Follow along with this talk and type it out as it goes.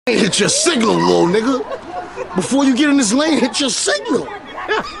Hit your signal, little nigga. Before you get in this lane, hit your signal.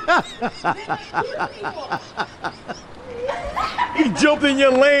 He jumped in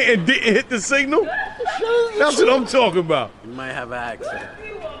your lane and didn't hit the signel? That's what I'm talking about. You might have an accident.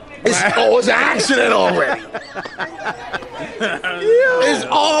 It's an accident already. It's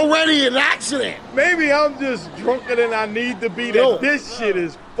already an accident. Maybe I'm just drunker than I need to be. That this shit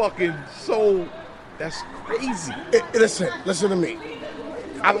is fucking so... That's crazy. Listen to me.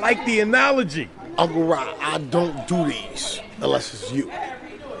 I like the analogy. Uncle Rod, I don't do these unless it's you.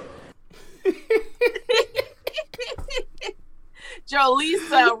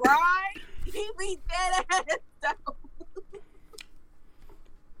 Jolisa, right? He be dead ass though.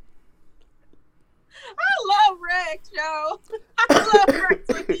 I love Rex, yo. I love Rex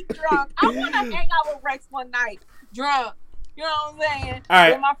when he's drunk. I want to hang out with Rex one night, drunk. You know what I'm saying? All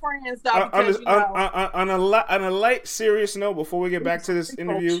right. With my friends, though, because, on a light, serious note, before we get back to this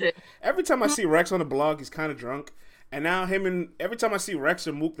interview, every time I see Rex on the blog, he's kind of drunk. And now every time I see Rex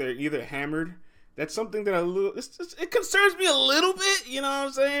or Mook, they're either hammered. That's something that it concerns me a little bit, you know what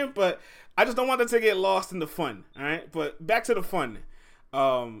I'm saying? But I just don't want them to get lost in the fun, all right? But back to the fun.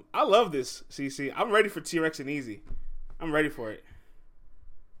 I love this, CC. I'm ready for T-Rex and Easy. I'm ready for it.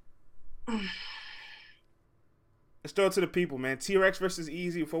 Let's throw it to the people, man. T-Rex versus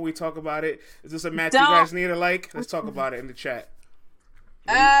Easy. Before we talk about it, is this a match you guys need to like? Let's talk about it in the chat.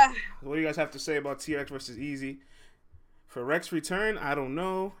 What do you guys have to say about T-Rex versus Easy? For Rex return, I don't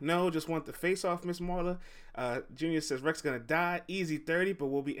know. No, just want the face off, Miss Marla. Junior says Rex gonna die. Easy 30, but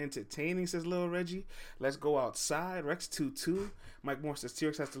we'll be entertaining, says Lil Reggie. Let's go outside. Rex 2-2. Mike Moore says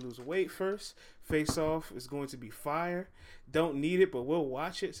T-Rex has to lose weight first. Face off is going to be fire. Don't need it, but we'll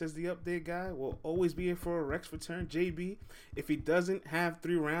watch it, says the update guy. We'll always be here for a Rex return. JB, if he doesn't have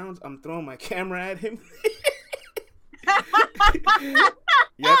 3 rounds, I'm throwing my camera at him.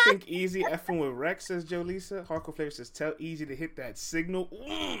 Y'all think Easy effing with Rex, says Jolisa. Hardcore Flavor says tell Easy to hit that signal.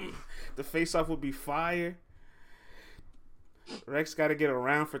 The face-off would be fire. Rex got to get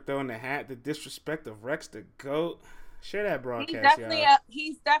around for throwing the hat. The disrespect of Rex the GOAT. Share that broadcast,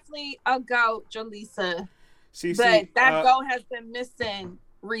 he's definitely a GOAT, Jolisa. CC, but that GOAT has been missing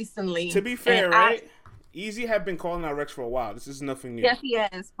recently. To be fair, right? Easy have been calling out Rex for a while. This is nothing new. Yes, he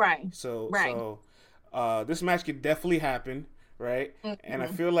is. Right. So this match could definitely happen, right? Mm-hmm. And I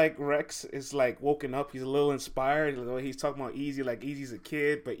feel like Rex is like woken up. He's a little inspired. The way he's talking about Easy, like Easy's a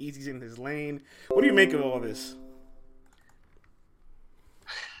kid, but Easy's in his lane. What do you make of all this?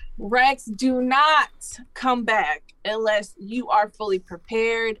 Rex, do not come back unless you are fully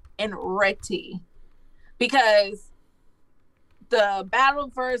prepared and ready. Because the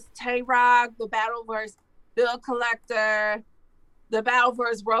battle versus Tay-Rock, the battle versus Bill Collector, the battle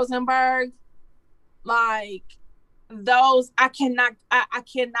versus Rosenberg, like those, I cannot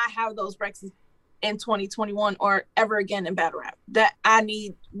have those Rexes in 2021 or ever again in battle rap. That I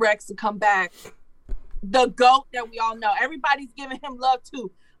need Rex to come back. The GOAT that we all know. Everybody's giving him love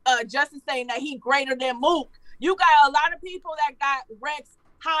too. Justin saying that he greater than Mook. You got a lot of people that got Rex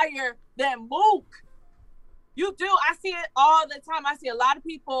higher than Mook. You do. I see it all the time. I see a lot of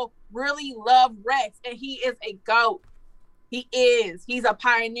people really love Rex, and he is a GOAT. He is. He's a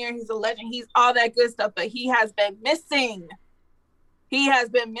pioneer. He's a legend. He's all that good stuff, but he has been missing. He has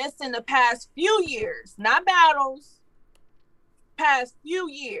been missing the past few years, not battles, past few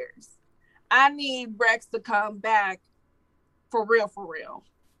years. I need Rex to come back for real, for real.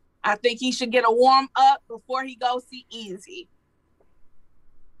 I think he should get a warm up before he goes see Easy.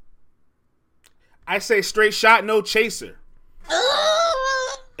 I say straight shot, no chaser.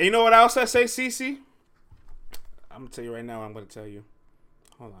 And you know what else I say, CC? I'm going to tell you right now. I'm going to tell you.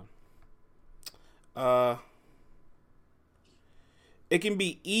 Hold on. It can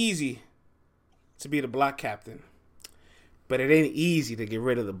be easy to be the block captain, but it ain't easy to get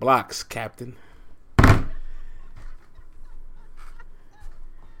rid of the blocks, captain.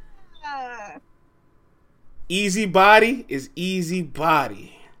 Easy body is easy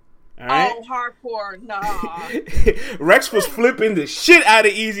body. All right? Oh, hardcore, nah. Rex was flipping the shit out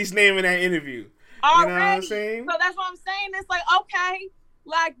of Easy's name in that interview. Already. You know what I'm saying? So that's what I'm saying. It's like, okay,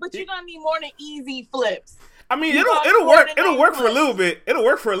 like, but you're gonna need more than easy flips. I mean, it'll work. It'll work for a little bit. It'll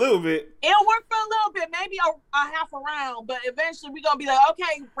work for a little bit. It'll work for a little bit, maybe a half a round, but eventually we're gonna be like,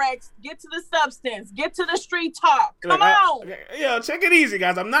 okay, Rex, get to the substance, get to the street talk. Come on. Check it easy,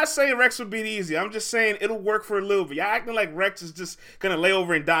 guys. I'm not saying Rex would beat Easy. I'm just saying it'll work for a little bit. Y'all acting like Rex is just gonna lay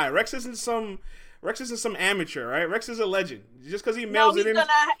over and die. Rex isn't some Rex isn't some amateur, right? Rex is a legend. Just because he mails it in,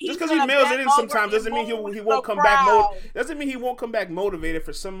 sometimes doesn't mean he won't come back. Doesn't mean he won't come back motivated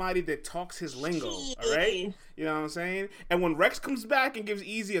for somebody that talks his lingo. All right, you know what I'm saying? And when Rex comes back and gives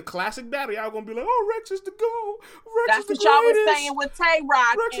Easy a classic battle, y'all gonna be like, "Oh, Rex is the go. Rex That's is the what greatest." y'all was saying with Tay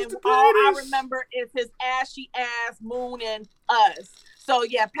Rock, and all I remember is his ashy ass mooning us. So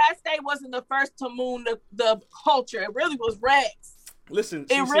yeah, Pat Stay wasn't the first to moon the culture. It really was Rex. Listen,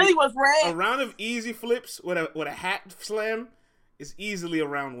 it really was Rex. A round of easy flips with a hat slam is easily a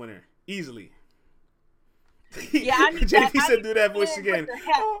round winner. Easily. Yeah, I need JP that. said do that voice again.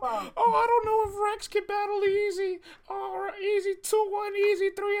 I don't know if Rex can battle Easy. Oh, Easy 2-1, Easy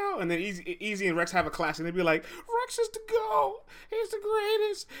 3-0. And then Easy and Rex have a clash, and they'd be like, Rex is the go. He's the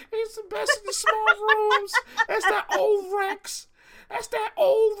greatest. He's the best in the small rooms. That's that old Rex. That's that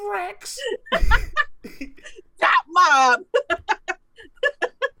old Rex. Dot Mob.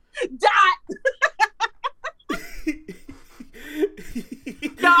 Dot.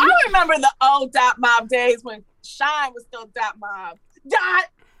 No, I remember the old Dot Mob days when Shine was still Dot Mob. Dot.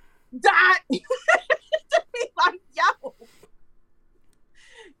 Like,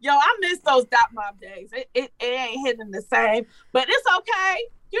 yo, I miss those Dot Mob days. It ain't hitting the same, but it's okay.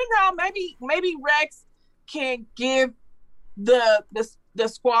 You know, maybe Rex can give the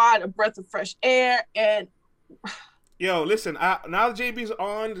squad a breath of fresh air. And yo, listen, now that JB's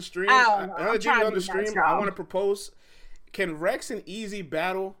on the stream, I want to propose: can Rex and Easy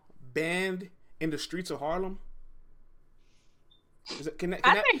battle banned in the streets of Harlem? Can that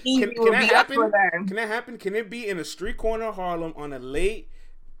happen? Can that happen? Can it be in a street corner of Harlem on a late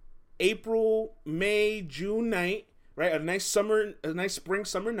April, May, June night? Right, a nice spring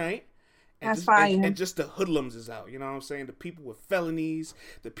summer night. And just the hoodlums is out. You know what I'm saying? The people with felonies,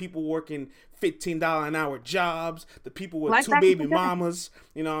 the people working $15 an hour jobs, the people with like 2 baby mamas.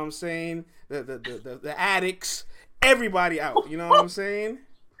 You know what I'm saying? The addicts, everybody out. You know what I'm saying?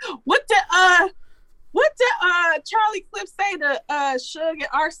 What did Charlie Clip say to Suge at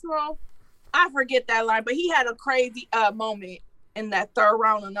Arsenal? I forget that line, but he had a crazy moment in that third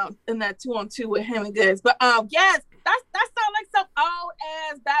round in that 2-on-2 with him and Goods. But yes. That sounds like some old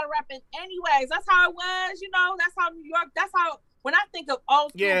ass battle rapping. Anyways, that's how it was. You know, that's how New York. That's how when I think of old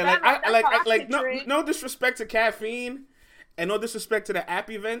school battle, no disrespect to Caffeine, and no disrespect to the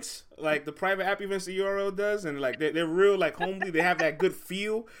app events, like the private app events that URL does, and like they're real like homely. They have that good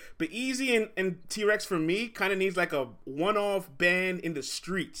feel. But Easy and T-Rex for me kind of needs like a one-off band in the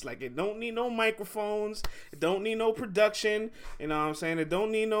streets. Like it don't need no microphones. It don't need no production. You know what I'm saying? It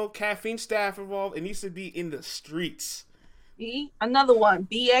don't need no Caffeine staff involved. It needs to be in the streets. Another one,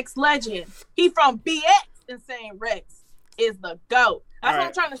 BX Legend. He from BX and saying Rex is the GOAT. That's what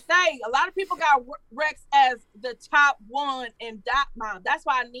I'm trying to say. A lot of people got Rex as the top one in Dot Mob. That's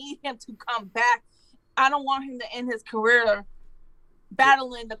why I need him to come back. I don't want him to end his career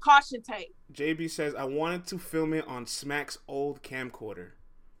battling the caution tape. JB says, I wanted to film it on Smack's old camcorder.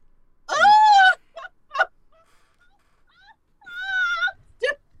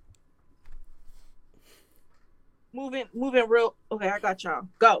 Moving real. Okay, I got y'all.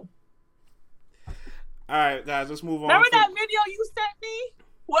 Go. All right, guys, let's move on. Remember that video you sent me?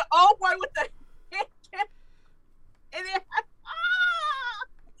 With old boy with the and it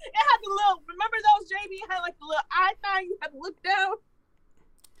had the little. Remember those JB had like the little eye thing you had to look down.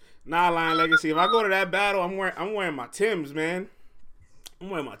 Nah, Lion Legacy. If I go to that battle, I'm wearing my Timbs, man. I'm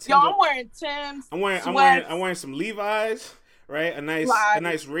wearing my Timbs. Yo, I'm wearing Timbs. I'm wearing some Levi's, right? A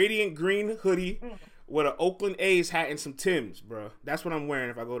nice radiant green hoodie with an Oakland A's hat and some Timbs, bro. That's what I'm wearing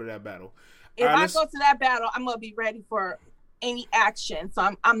if I go to that battle. If I go to that battle, I'm gonna be ready for any action.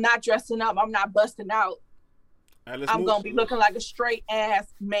 So I'm not dressing up. I'm not busting out. I'm gonna be looking like a straight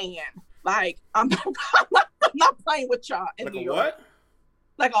ass man. Like I'm not playing with y'all in like New a York. What?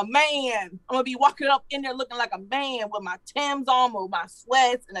 Like a man. I'm gonna be walking up in there looking like a man with my Timbs on, with my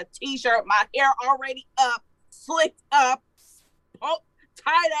sweats and a t-shirt, my hair already up, slicked up,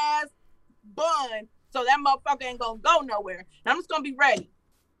 tight ass bun. So that motherfucker ain't gonna go nowhere. And I'm just gonna be ready.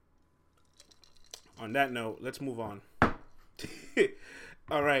 On that note, let's move on.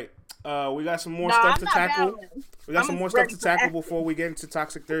 All right. We got some more stuff to tackle. We got some more stuff to tackle before we get into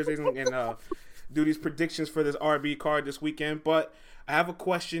Toxic Thursdays and do these predictions for this RB card this weekend. But I have a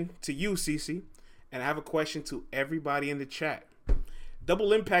question to you, Cece, and I have a question to everybody in the chat.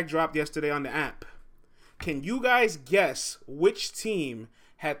 Double Impact dropped yesterday on the app. Can you guys guess which team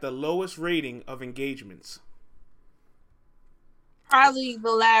had the lowest rating of engagements? Probably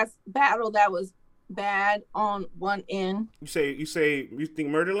the last battle that was bad on one end. You think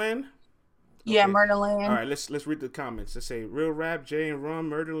Murderland? Yeah, Murderland. All right, let's read the comments. Let's say Real Rap, Jay and Rum,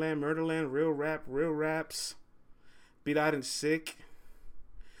 Murderland, Real Rap, Real Raps, Beat Out and Sick,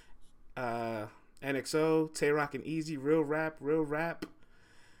 NXO, Tay Rock and Easy, Real Rap.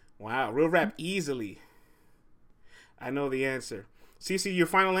 Wow, Real Rap easily. I know the answer. Cece, your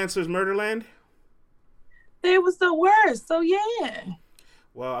final answer is Murderland? It was the worst, so yeah.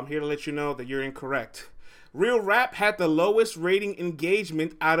 Well, I'm here to let you know that you're incorrect. Real Rap had the lowest rating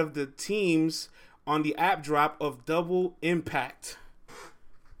engagement out of the teams on the app drop of Double Impact.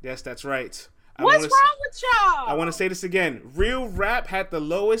 Yes, that's right. What's wrong with y'all? I want to say this again. Real Rap had the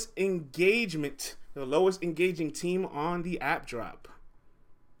lowest engagement, the lowest engaging team on the app drop.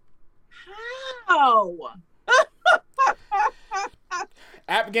 How?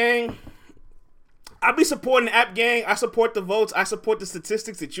 App Gang. I'll be supporting App Gang. I support the votes. I support the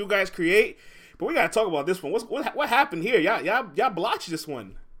statistics that you guys create. But we gotta talk about this one. What happened here? Y'all blotched this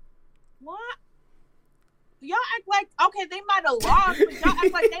one. What? Y'all act like, okay, they might have lost, but y'all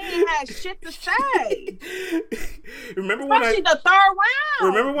act like they ain't had shit to say. Especially the third round.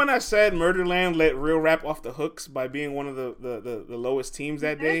 Remember when I said Murderland let Real Rap off the hooks by being one of the lowest teams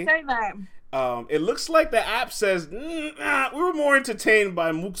that day? Say that. It looks like the app says we were more entertained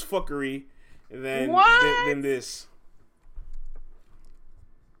by Mook's fuckery than this.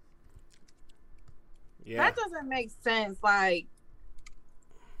 Yeah. That doesn't make sense. Like,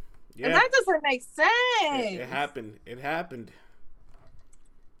 yeah. That doesn't make sense. It happened.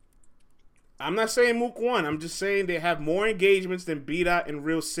 I'm not saying Mook won. I'm just saying they have more engagements than Beat Out and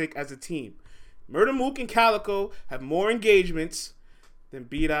Real Sick as a team. Murder Mook and Calico have more engagements than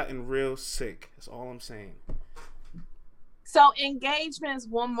Beat Out and Real Sick. That's all I'm saying. So engagements,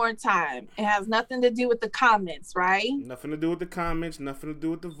 one more time. It has nothing to do with the comments, right? Nothing to do with the comments. Nothing to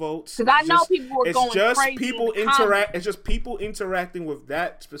do with the votes. Because I know people were going crazy. It's just people interacting with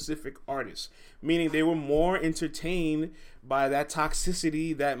that specific artist, meaning they were more entertained by that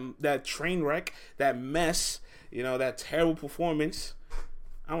toxicity, that train wreck, that mess. That terrible performance.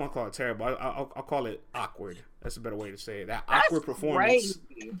 I don't want to call it terrible. I'll call it awkward. That's a better way to say it. That's awkward performance.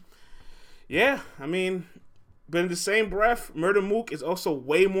 Crazy. Yeah, I mean. But in the same breath, Murder Mook is also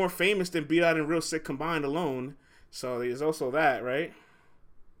way more famous than Beat Out and Real Sick combined alone. So there's also that, right?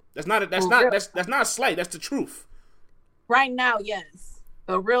 That's not a slight. That's the truth. Right now, yes.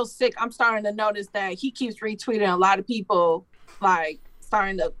 The Real Sick, I'm starting to notice that he keeps retweeting a lot of people, like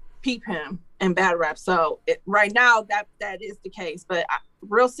starting to peep him in battle rap. So right now, that is the case. But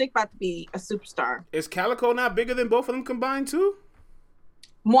Real Sick about to be a superstar. Is Calico not bigger than both of them combined too?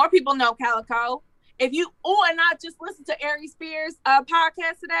 More people know Calico. And I just listened to Ari Spears'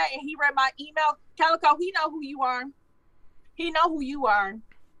 podcast today, and he read my email. Calico, he know who you are.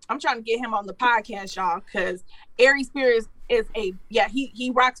 I'm trying to get him on the podcast, y'all, because Ari Spears is he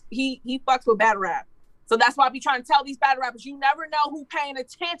rocks, he fucks with battle rap. So that's why I be trying to tell these battle rappers, you never know who paying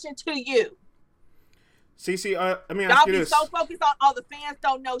attention to you. Cece, I mean, y'all be so focused on all the fans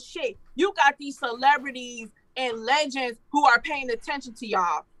don't know shit. You got these celebrities and legends who are paying attention to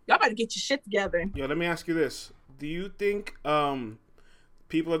y'all. Y'all better get your shit together. Yo, let me ask you this. Do you think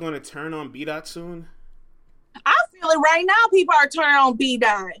people are going to turn on B-Dot soon? I feel it right now. People are turning on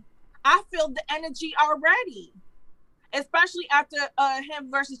B-Dot. I feel the energy already. Especially after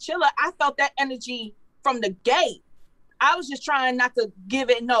him versus Chilla. I felt that energy from the gate. I was just trying not to give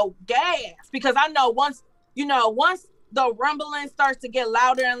it no gas. Because I know once the rumbling starts to get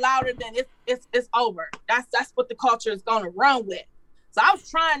louder and louder, then it's over. That's what the culture is going to run with. So I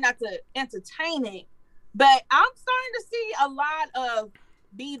was trying not to entertain it, but I'm starting to see a lot of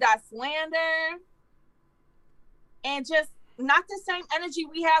B-Dot slander and just not the same energy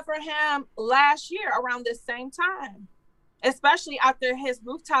we had for him last year around this same time, especially after his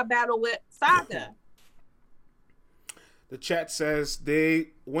rooftop battle with Saga. The chat says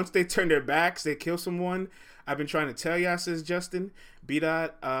once they turn their backs, they kill someone. I've been trying to tell y'all, says Justin.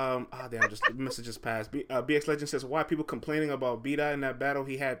 B-Dot, the message just passed. BX Legend says, why people complaining about B-Dot in that battle?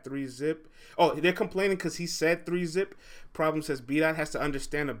 He had 3-zip. Oh, they're complaining because he said 3-zip. Problem says B-Dot has to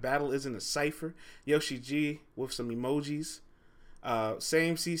understand a battle isn't a cipher. Yoshi G with some emojis.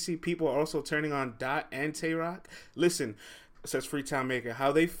 Same CC. People are also turning on Dot and Tay-Rock. Listen, says Freetown Maker,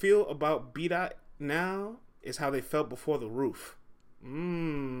 how they feel about B-Dot now is how they felt before the roof.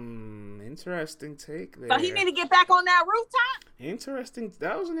 Interesting take there. So he need to get back on that rooftop? Interesting.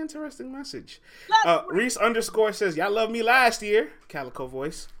 That was an interesting message. Reese _ says, y'all loved me last year. Calico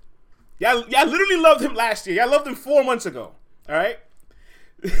voice. Y'all literally loved him last year. Y'all loved him 4 months ago. All right?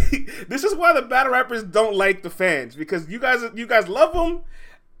 This is why the battle rappers don't like the fans. Because you guys love them.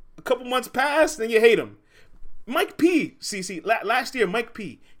 A couple months pass, then you hate them. Mike P, CC, last year, Mike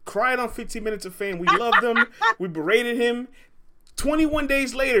P cried on 15 Minutes of Fame. We loved him. We berated him. 21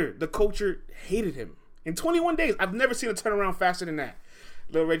 days later, the culture hated him. In 21 days, I've never seen a turnaround faster than that.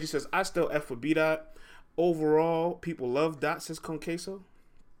 Lil Reggie says, I still F with B Dot. Overall, people love Dot, says Conqueso.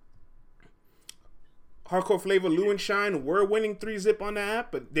 Hardcore Flavor, Lou and Shine were winning 3-zip on the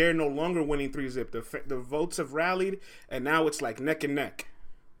app, but they're no longer winning 3-zip. The votes have rallied, and now it's like neck and neck.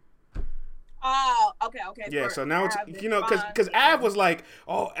 Oh, okay. Yeah, so now it's, because Av was like,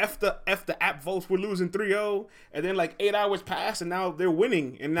 oh, F the app votes, we're losing 3-0, and then like 8 hours pass, and now they're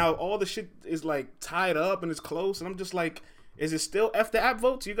winning, and now all the shit is like tied up and it's close, and I'm just like, is it still F the app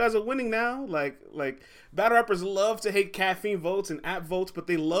votes? You guys are winning now. Like battle rappers love to hate caffeine votes and app votes, but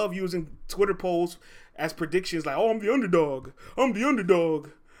they love using Twitter polls as predictions. Like, oh, I'm the underdog. Oh,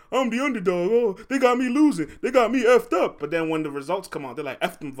 they got me losing. They got me effed up. But then when the results come out, they're like,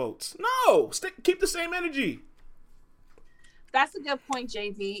 F them votes. No, keep the same energy. That's a good point,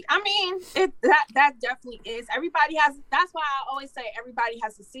 JV. I mean, that definitely is. Everybody has. That's why I always say everybody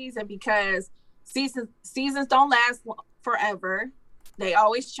has a season, because seasons don't last forever. They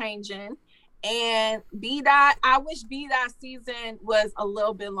always changing. And B-Dot, I wish B-Dot season was a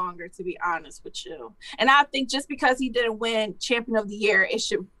little bit longer, to be honest with you. And I think just because he didn't win Champion of the Year,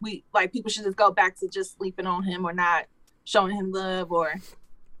 people should just go back to just sleeping on him or not showing him love, or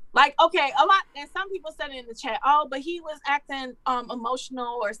like, okay, a lot. And some people said in the chat, oh, but he was acting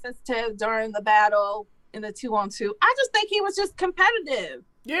emotional or sensitive during the battle in the 2-on-2. I just think he was just competitive.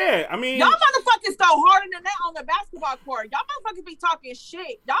 Yeah, I mean, y'all motherfuckers go harder than that on the basketball court. Y'all motherfuckers be talking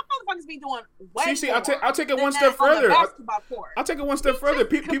shit. Y'all motherfuckers be doing way more. I'll take it one step further. I'll take it one step further.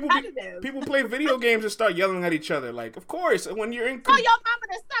 People play video games and start yelling at each other. Like, of course, when you're in. Oh, your mama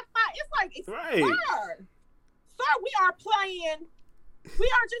to step by. It's like, right. Sir, we are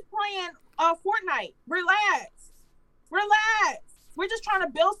just playing Fortnite. Relax. We're just trying to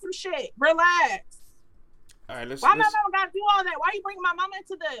build some shit. Relax. All right, why my mama gotta do all that? Why you bringing my mama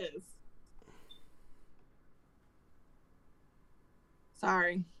into this?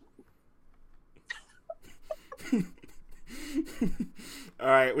 Sorry. All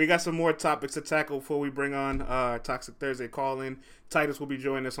right, we got some more topics to tackle before we bring on Toxic Thursday call-in. Titus will be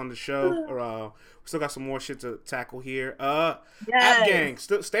joining us on the show. We still got some more shit to tackle here. Yes. App Gang,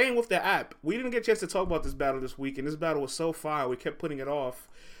 staying with the app. We didn't get a chance to talk about this battle this week, and this battle was so fire, we kept putting it off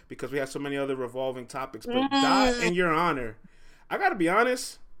because we had so many other revolving topics. But Dot and Your Honor, I got to be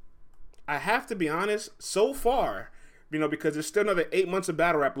honest. I have to be honest. So far, because there's still another 8 months of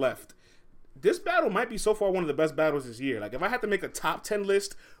battle rap left. This battle might be so far one of the best battles this year. Like, if I had to make a top 10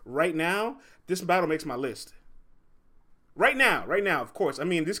 list right now, this battle makes my list. Right now, of course. I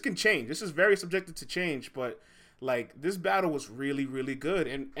mean, this can change. This is very subjective to change, but, like, this battle was really, really good.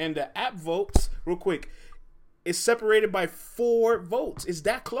 And the app votes, real quick, is separated by 4 votes. It's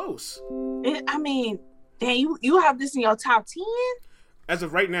that close. I mean, damn, you have this in your top 10? As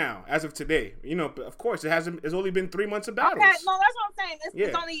of right now, as of today, of course, it's only been 3 months of battles. Okay, no, that's what I'm saying.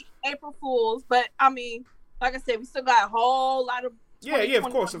 It's only April Fools, but I mean, like I said, we still got a whole lot of. Yeah, of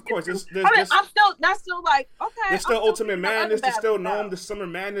course. I'm still like, okay. There's still Ultimate Madness. There's still Gnome. There's Summer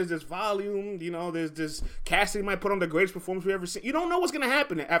Madness. There's Volume. There's Cassidy might put on the greatest performance we've ever seen. You don't know what's gonna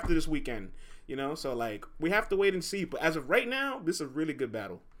happen after this weekend. So like we have to wait and see. But as of right now, this is a really good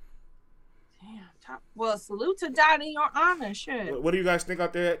battle. Damn. Well, salute to Dot in Your Honor. Shit. What do you guys think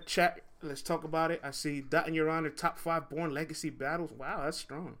out there? Chat. Let's talk about it. I see Dot in Your Honor top 5 Born Legacy battles. Wow, that's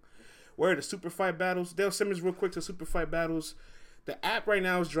strong. Where are the Super Fight battles? Dale Simmons, real quick, to Super Fight battles. The app right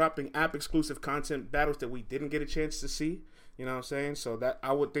now is dropping app-exclusive content, battles that we didn't get a chance to see. You know what I'm saying? So that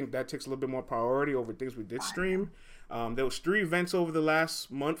I would think that takes a little bit more priority over things we did stream. There was 3 events over the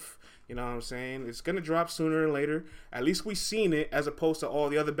last month. You know what I'm saying? It's going to drop sooner or later. At least we've seen it, as opposed to all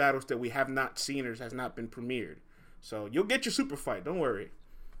the other battles that we have not seen or has not been premiered. So you'll get your Super Fight. Don't worry.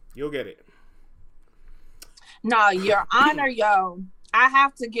 You'll get it. No, Your Honor, yo. I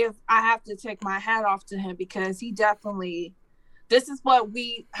have to take my hat off to him, because he definitely... This is what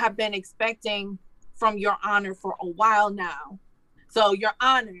we have been expecting from Your Honor for a while now. So, Your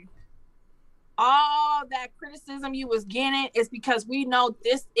Honor, all that criticism you was getting is because we know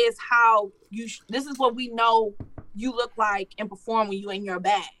this is how this is what we know you look like and perform when you in your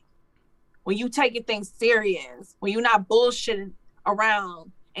bag. When you taking things serious, when you're not bullshitting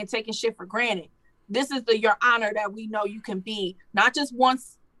around and taking shit for granted. This is the Your Honor that we know you can be, not just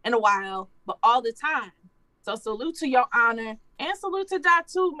once in a while, but all the time. So salute to Your Honor, and salute to Dot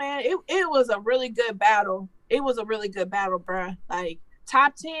too, man. It was a really good battle. It was a really good battle, bruh. Like,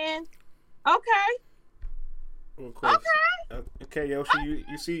 top 10. Okay. Okay, Yoshi,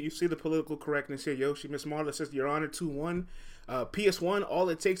 you see the political correctness here, Yoshi. Miss Marla says Your Honor 2-1. PS1, all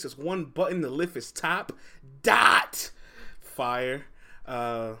it takes is one button to lift his top. Dot. Fire.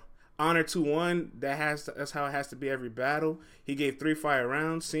 Honor 2-1, that's how it has to be every battle. He gave 3 fire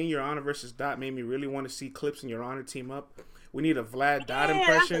rounds. Seeing Your Honor versus Dot made me really want to see Clips and Your Honor team up. We need a Vlad Dot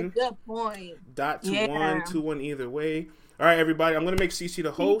impression. That's a good point. Dot 2-1, 2-1 either way. All right, everybody, I'm going to make CC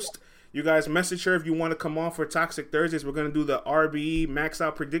the host. You guys message her if you want to come on for Toxic Thursdays. We're going to do the RBE max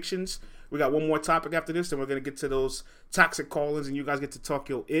out predictions. We got one more topic after this, and we're going to get to those toxic call-ins, and you guys get to talk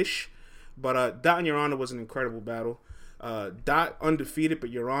your ish. But Dot and Your Honor was an incredible battle. Dot undefeated,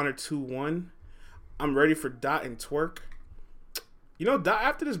 but Your Honor 2-1. I'm ready for Dot and Twerk. You know, Dot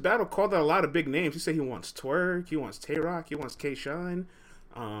after this battle called out a lot of big names. He said he wants Twerk, he wants Tay-Rock, he wants K-Shine.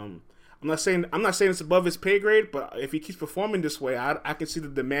 I'm not saying it's above his pay grade, but if he keeps performing this way, I can see the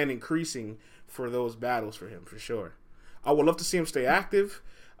demand increasing for those battles for him for sure. I would love to see him stay active.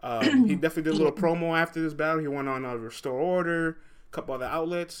 He definitely did a little promo after this battle. He went on Restore Order, a couple other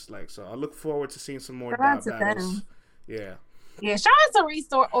outlets. So I look forward to seeing some more Dot battles. Yeah. Yeah, shout out to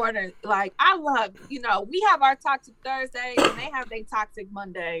Restore Order. Like, I love, we have our Toxic Thursdays and they have their Toxic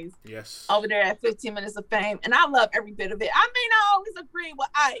Mondays. Yes. Over there at 15 Minutes of Fame. And I love every bit of it. I may not always agree with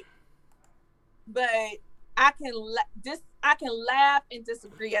Ike, but I can laugh and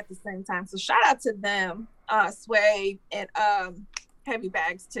disagree at the same time. So shout out to them, Sway and Heavy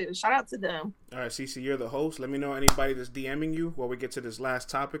Bags too. Shout out to them. All right, Cece, you're the host. Let me know anybody that's DMing you while we get to this last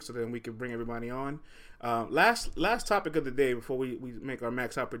topic, so then we can bring everybody on. Last topic of the day before we make our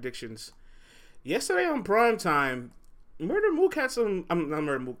max out predictions. Yesterday on Primetime, Murder Mook had some. Not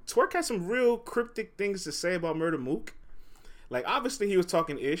Murder Mook. Twerk had some real cryptic things to say about Murder Mook. Like, obviously he was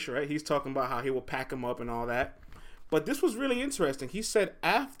talking ish, right? He's talking about how he will pack him up and all that. But this was really interesting. He said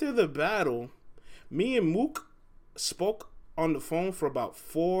after the battle, me and Mook spoke on the phone for about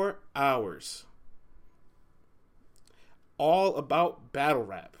 4 hours. All about battle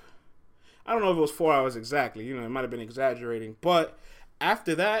rap. I don't know if it was 4 hours exactly. It might have been exaggerating. But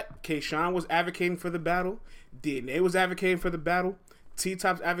after that, K-Shine was advocating for the battle. DNA was advocating for the battle.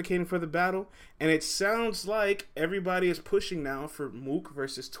 T-Top's advocating for the battle. And it sounds like everybody is pushing now for Mook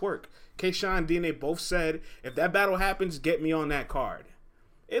versus Twerk. K-Shine and DNA both said, if that battle happens, get me on that card.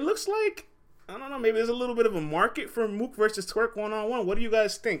 It looks like, I don't know, maybe there's a little bit of a market for Mook versus Twerk one-on-one. What do you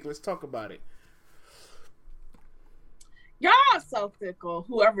guys think? Let's talk about it. Y'all are so fickle.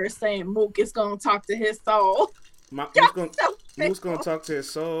 Whoever is saying Mook is going to talk to his soul. Mook's going to talk to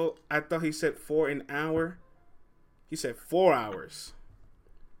his soul. I thought he said 4 an hour. He said 4 hours.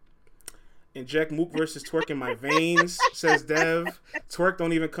 Inject Mook versus Twerk in my veins, says Dev. Twerk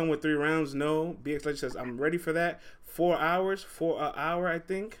don't even come with 3 rounds. No. BX Legend says, I'm ready for that. 4 hours. 4 an hour, I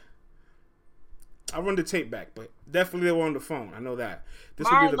think. I'll run the tape back, but definitely they were on the phone. I know that. This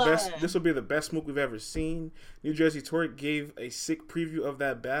will be the best Mook we've ever seen. New Jersey Twerk gave a sick preview of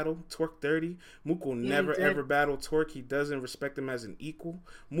that battle. Twerk 30. Mook will never ever battle Twerk. He doesn't respect him as an equal.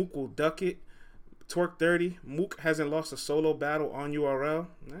 Mook will duck it. Twerk 30. Mook hasn't lost a solo battle on URL.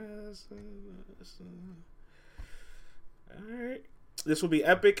 Alright. This will be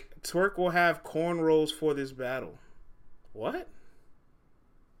epic. Twerk will have cornrows for this battle. What?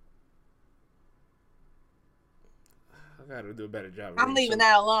 I gotta do a better job. I'm leaving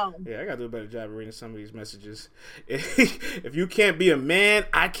that alone. Yeah, I gotta do a better job of reading some of these messages. If you can't be a man,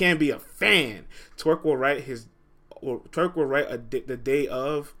 I can't be a fan. Twerk will write the day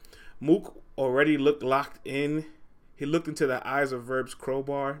of. Mook already looked locked in. He looked into the eyes of Verb's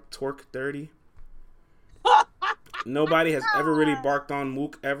crowbar. Twerk 30. Nobody has ever really barked on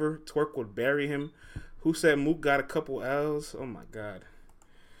Mook ever. Twerk would bury him. Who said Mook got a couple L's? Oh my god.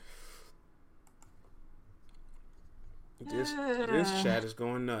 This chat is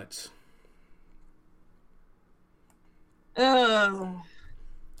going nuts.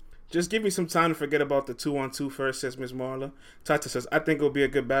 Just give me some time to forget about the 2-on-2 first, says Miss Marla. Tata says, I think it'll be a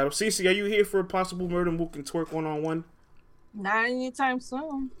good battle. Cece, are you here for a possible Murder Mook and Twerk 1-on-1? Not anytime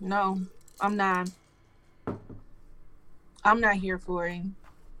soon. No, I'm not. I'm not here for it.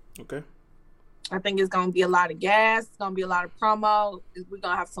 Okay. I think it's going to be a lot of gas. It's going to be a lot of promo. We're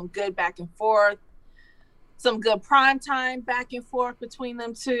going to have some good back and forth. Some good prime time back and forth between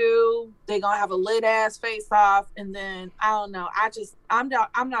them two. They're gonna have a lit ass face off, and then I don't know. I'm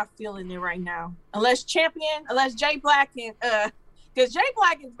not feeling it right now. Unless Jay Black and because Jay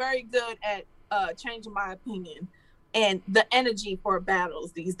Black is very good at changing my opinion and the energy for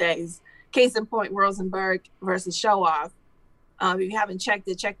battles these days. Case in point, Rosenberg versus Show Off. If you haven't checked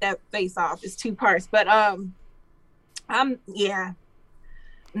it, check that face off. It's 2 parts, but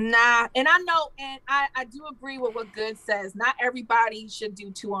Nah, and I know, and I do agree with what Good says. Not everybody should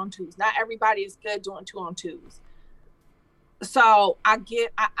do 2-on-2s. Not everybody is good doing 2-on-2s. So I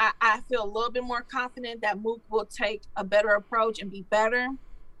feel a little bit more confident that Mook will take a better approach and be better.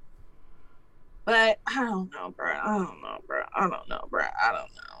 But I don't know, bro. I don't know.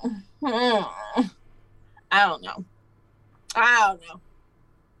 I don't know.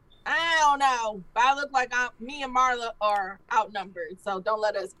 But I look like me and Marla are outnumbered. So don't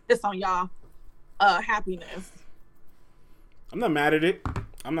let us piss on y'all happiness. I'm not mad at it.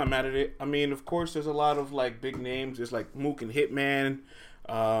 I mean, of course, there's a lot of like big names. There's like Mook and Hitman,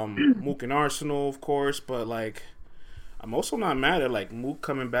 Mook and Arsenal, of course. But like, I'm also not mad at like Mook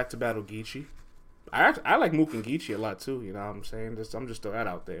coming back to battle Geechee. I like Mook and Geechee a lot too. You know what I'm saying? I'm just throwing that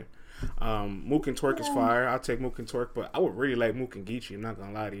out there. Mook and Twerk is fire. I'll take Mook and Twerk, but I would really like Mook and Geechee. I'm not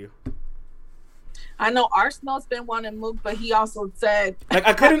gonna lie to you. I know Arsenal's been wanting Mook, but he also said like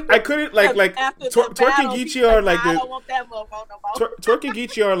I couldn't like Twerk and Geechee are like I don't want that motherfucker no more. Twerk and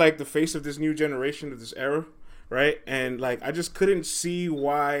Geechee are like the face of this new generation, of this era, right? And like I just couldn't see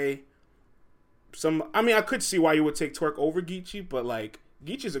why I could see why you would take Twerk over Geechee, but like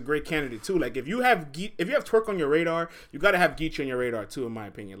Geechee's a great candidate too. Like if you have Twerk on your radar, you got to have Geechee on your radar too, in my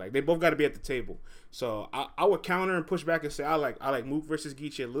opinion. Like they both got to be at the table. So I would counter and push back and say I like Mook versus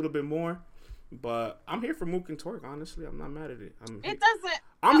Geechee a little bit more. But I'm here for Mook and Twerk, honestly. I'm not mad at it.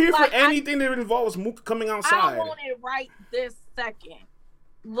 I'm here for anything that involves Mook coming outside. I want it right this second.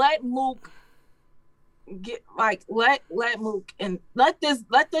 Let Mook get let Mook and let this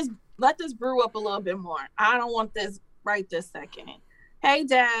brew up a little bit more. I don't want this right this second. Hey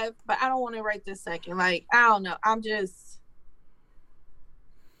Dev, but I don't want it right this second. Like, I don't know. I'm just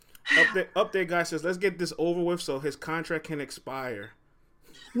Update guy says, let's get this over with so his contract can expire.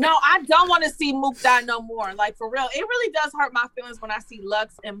 No, I don't want to see Mook die no more. Like, for real. It really does hurt my feelings when I see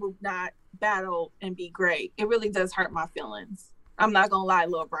Lux and Mook not battle and be great. It really does hurt my feelings. I'm not going to lie,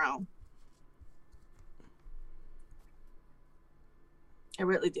 Lil Brown. I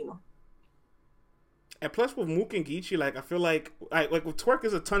really do. And plus with Mook and Geechee, like, I feel like with Twerk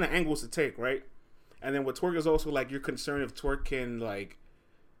is a ton of angles to take, right? And then with Twerk is also, like, you're concerned if Twerk can, like,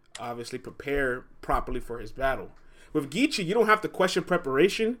 obviously prepare properly for his battle. With Geechee, you don't have to question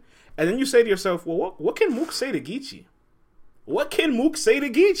preparation. And then you say to yourself, well, what can Mook say to Geechee? What can Mook say to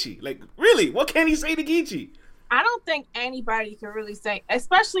Geechee? Like, really, what can he say to Geechee? I don't think anybody can really say,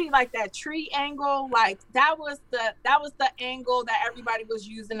 especially like that tree angle. Like, that was the angle that everybody was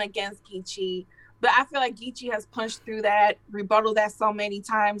using against Geechee. But I feel like Geechee has punched through that, rebutted that so many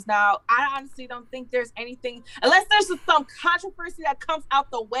times now. I honestly don't think there's anything, unless there's some controversy that comes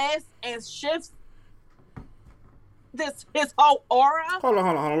out the West and shifts his whole aura. Hold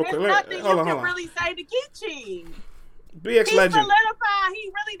on. There's nothing you can really say to Geechee. BX He's Legend. solidified.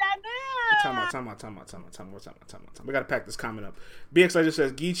 He really that good. Time. We gotta pack this comment up. BX Legend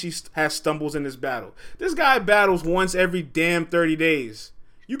says Geechee has stumbles in this battle. This guy battles once every damn 30 days.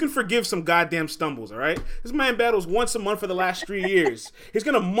 You can forgive some goddamn stumbles, all right? This man battles once a month for the last 3 years. He's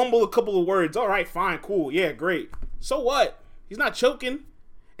gonna mumble a couple of words. All right, fine, cool, yeah, great. So what? He's not choking.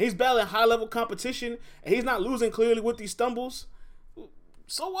 He's battling high-level competition, and he's not losing clearly with these stumbles.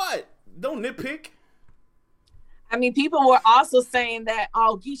 So what? Don't nitpick. I mean, people were also saying that,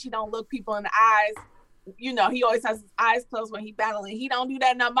 Geechee don't look people in the eyes. You know, he always has his eyes closed when he battling. He don't do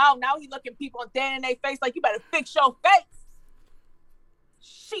that no more. Now he looking people dead in their face like, you better fix your face.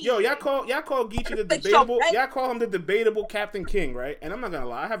 Shit. Yo, y'all call Geechee the debatable. Y'all call him the debatable Captain King, right? And I'm not gonna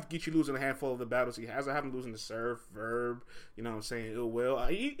lie, I have Geechee losing a handful of the battles he has. I have him losing to Surf, Verb, you know what I'm saying, Ill Will.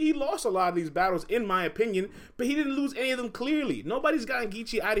 He lost a lot of these battles, in my opinion, but he didn't lose any of them clearly. Nobody's gotten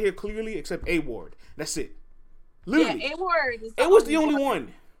Geechee out of here clearly except A-Ward. That's it. Literally. Yeah, A-Ward. It was the only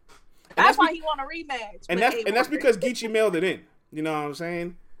one. That's why he won a rematch. And that's because Geechee mailed it in. You know what I'm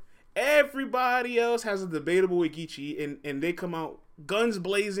saying? Everybody else has a debatable with Geechee, and they come out guns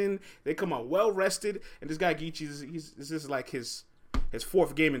blazing. They come out well rested, and this guy Geechee, this is like his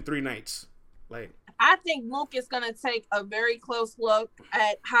fourth game in 3 nights. Like, I think Mook is gonna take a very close look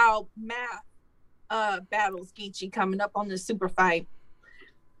at how Math battles Geechee coming up on the super fight.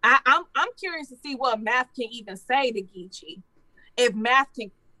 I'm curious to see what Math can even say to Geechee. If Math can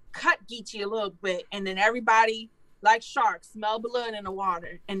cut Geechee a little bit, and then everybody, like sharks, smell blood in the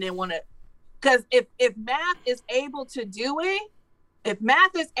water, and then want to, because if Math is able to do it, if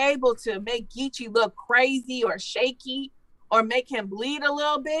Math is able to make Geechee look crazy or shaky or make him bleed a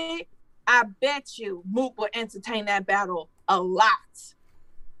little bit, I bet you Mook will entertain that battle a lot.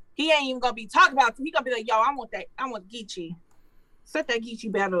 He ain't even gonna be talking about it. He gonna be like, yo, I want Geechee. Set that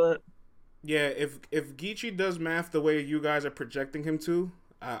Geechee battle up. Yeah, if Geechee does Math the way you guys are projecting him to,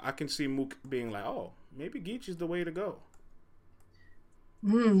 I can see Mook being like, oh, maybe Geechee's the way to go.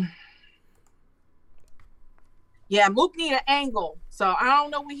 Yeah, Mook need an angle. So I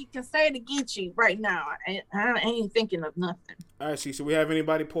don't know what he can say to Geechee right now. I ain't thinking of nothing. All right, see. So we have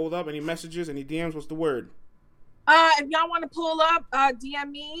anybody pulled up? Any messages? Any DMs? What's the word? If y'all want to pull up,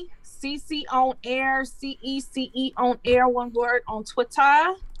 DM me, CC on air, CECE on air, one word on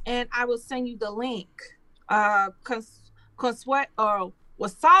Twitter, and I will send you the link. Consuet or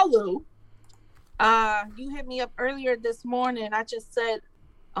Wasalu, you hit me up earlier this morning. I just said,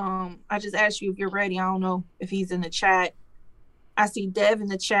 I just asked you if you're ready. I don't know if he's in the chat. I see Dev in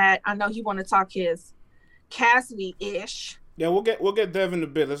the chat. I know he want to talk his Cassidy-ish. Yeah, we'll get Dev in a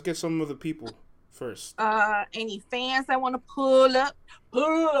bit. Let's get some of the people first. Any fans that want to pull up?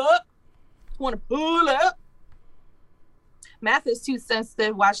 Want to pull up? Math is too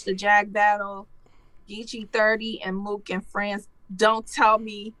sensitive. Watch the Jag battle. Geechee 30 and Mook and friends. Don't tell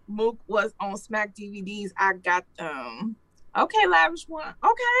me Mook was on Smack DVDs. I got them. Okay, Lavish One.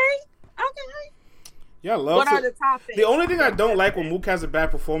 Okay. Yeah, love what are the topics? The only thing I don't like when Mook has a bad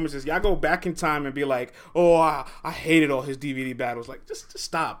performance is y'all go back in time and be like, oh, I hated all his DVD battles. Like, just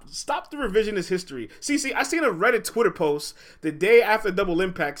stop. Stop the revisionist history. See, I seen a Reddit Twitter post the day after Double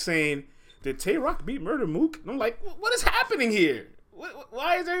Impact saying, did Tay-Rock beat Murder Mook? And I'm like, what is happening here?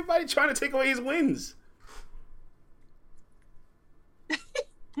 Why is everybody trying to take away his wins?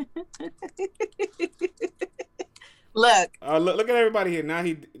 Look at everybody here.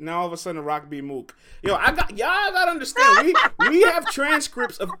 Now all of a sudden Rock beat Mook. Yo, y'all gotta understand. We have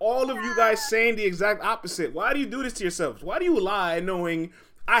transcripts of all of you guys saying the exact opposite. Why do you do this to yourselves? Why do you lie knowing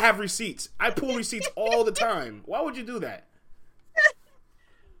I have receipts? I pull receipts all the time. Why would you do that?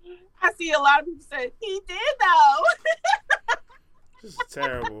 I see a lot of people say he did though. This is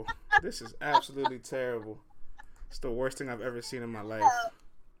terrible. This is absolutely terrible. It's the worst thing I've ever seen in my life.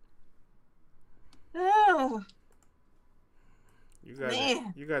 Oh.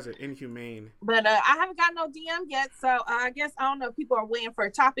 You guys are inhumane. But I haven't got no DM yet, so I guess I don't know. People are waiting for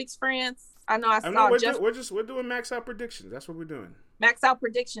topics, friends. I know we're doing max out predictions. That's what we're doing. Max out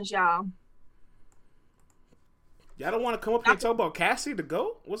predictions, y'all. Y'all don't want to come up here and talk about Cassie to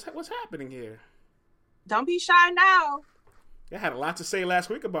go? What's happening here? Don't be shy now. I had a lot to say last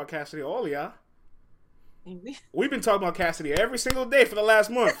week about Cassidy, all of y'all. We've been talking about Cassidy every single day for the last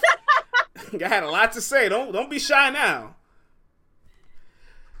month. I had a lot to say. Don't be shy now.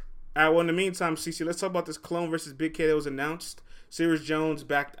 All right, well, in the meantime, CC, let's talk about this Clone versus Big K that was announced. Serious Jones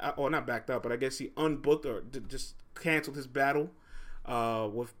not backed up, but I guess he unbooked or just canceled his battle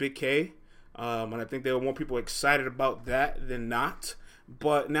with Big K. And I think there were more people excited about that than not.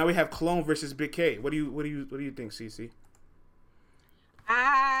 But now we have Clone versus Big K. What do you think, CC?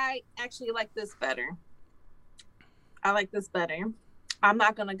 I actually like this better. I'm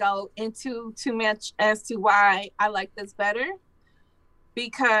not gonna go into too much as to why I like this better.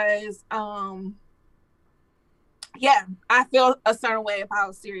 Because I feel a certain way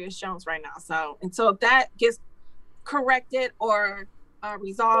about Serious Jones right now. So until that gets corrected or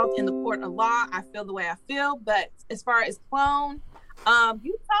resolved in the court of law, I feel the way I feel. But as far as Clone, you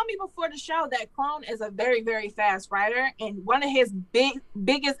told me before the show that Clone is a very, very fast writer, and one of his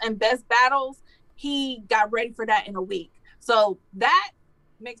biggest and best battles, he got ready for that in a week. So that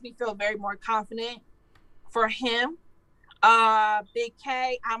makes me feel very more confident for him. Big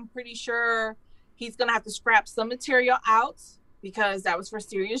K, I'm pretty sure he's gonna have to scrap some material out because that was for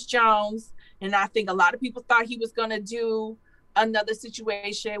Serious Jones, and I think a lot of people thought he was gonna do another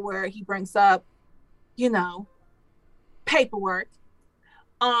situation where he brings up, paperwork.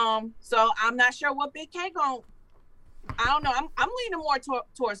 So I'm not sure what Big K I don't know. I'm leaning more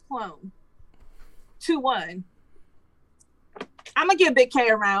towards Clone. 2-1. I'm gonna give Big K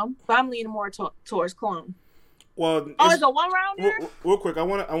a round, but I'm leaning more towards Clone. Well, it's a 1 round. Real quick, I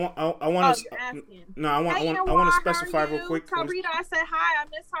want to specify real quick. Carita, I said hi. I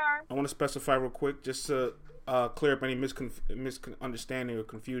miss her. I want to specify real quick just to clear up any misunderstanding or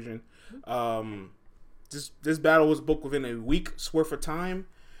confusion. This battle was booked within a week's worth of time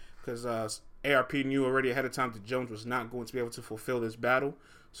because ARP knew already ahead of time that Jones was not going to be able to fulfill this battle.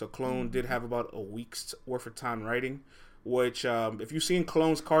 So Clone did have about a week's worth of time writing. Which, if you've seen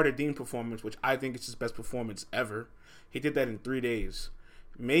Clone's Carter Dean performance, which I think is his best performance ever, he did that in 3 days.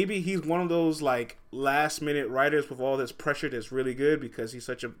 Maybe he's one of those last-minute writers with all this pressure that's really good because he's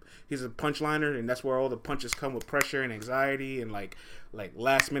a punchliner, and that's where all the punches come with pressure and anxiety and like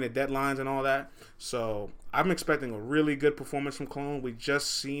last-minute deadlines and all that. So I'm expecting a really good performance from Clone. We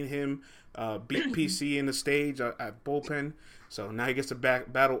just seen him beat PC in the stage at Bullpen, so now he gets to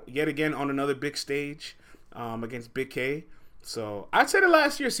battle yet again on another big stage. Against Big K. So I'd say the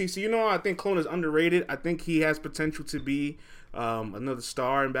last year, CC, I think Clone is underrated. I think he has potential to be another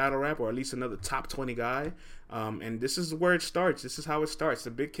star in battle rap, or at least another top 20 guy. And this is where it starts. This is how it starts.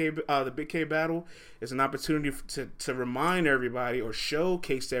 The Big K battle is an opportunity to remind everybody or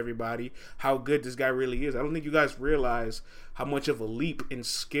showcase to everybody how good this guy really is. I don't think you guys realize how much of a leap in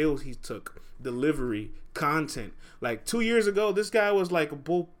skills he took, delivery, content. Like 2 years ago, this guy was like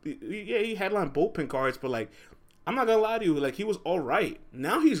he headlined bullpen cards, but like, I'm not gonna lie to you, like he was all right.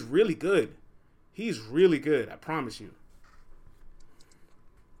 Now he's really good. He's really good. I promise you.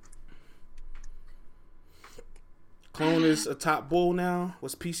 Clone is a top bull now.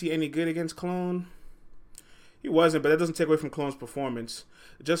 Was PC any good against Clone? He wasn't, but that doesn't take away from Clone's performance.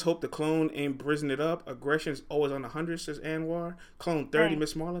 Just hope the Clone ain't brizzing it up. Aggression is always on 100, says Anwar. Clone 30,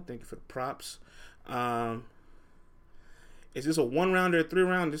 Miss Marla. Thank you for the props. Is this a 1-round or a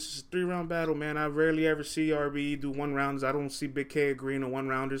 3-round? This is a 3-round battle, man. I rarely ever see RBE do 1-rounds. I don't see Big K agreeing on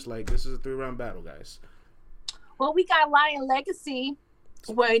 1-rounders. Like, this is a 3-round battle, guys. Well, we got Lion Legacy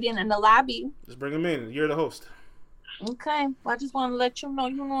waiting in the lobby. Just bring him in. You're the host. Okay. Well, I just want to let you know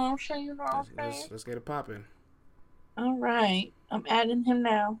what I'm saying. Let's get it popping. All right. I'm adding him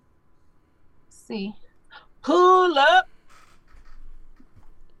now. Let's see. Pull up.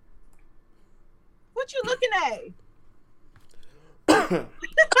 What you looking at?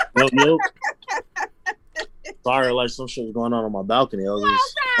 Yo. Sorry, like some shit was going on my balcony. I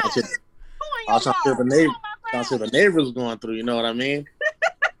was trying to see the neighbors was going through. You know what I mean?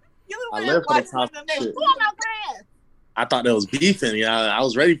 I live for the top shit. I thought that was beefing. Yeah, I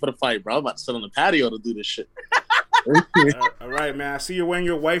was ready for the fight, bro. I'm about to sit on the patio to do this shit. All right, man. I see you're wearing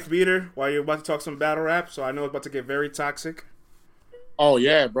your wife beater while you're about to talk some battle rap, so I know it's about to get very toxic. Oh,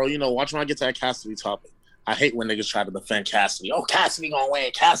 yeah, bro. You know, watch when I get to that Cassidy topic. I hate when niggas try to defend Cassidy. Oh, Cassidy gonna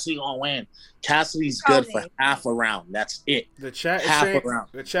win. Cassidy's good for half a round. That's it. The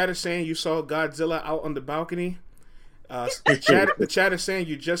chat is saying you saw Godzilla out on the balcony. The chat is saying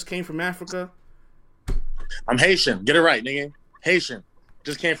you just came from Africa. I'm Haitian. Get it right, nigga. Haitian.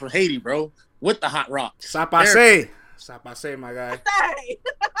 Just came from Haiti, bro. With the hot rocks. Sapase, my guy.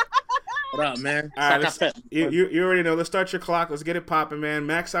 What up, man? All right, you already know. Let's start your clock. Let's get it popping, man.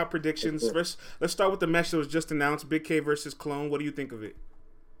 Max out predictions. First, let's start with the match that was just announced. Big K versus Clone. What do you think of it?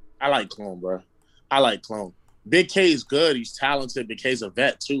 I like Clone, bro. I like Clone. Big K is good. He's talented. Big K's a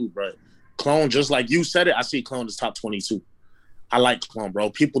vet, too, bro. Clone, just like you said it, I see Clone as top 22. I like Clone, bro.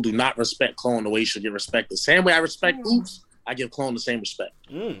 People do not respect Clone the way he should get respected. Same way I respect Oops, I give Clone the same respect.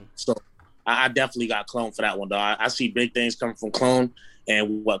 So I definitely got Clone for that one, though. I see big things coming from Clone.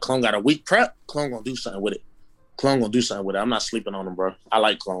 And what, Clone got a weak prep? Clone gonna do something with it. I'm not sleeping on him, bro. I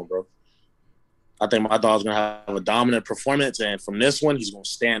like Clone, bro. I think my dog's gonna have a dominant performance, and from this one, he's gonna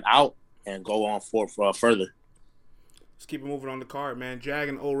stand out and go on for further. Let's keep it moving on the card, man. Jag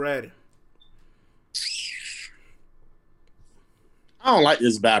and O-Red. I don't like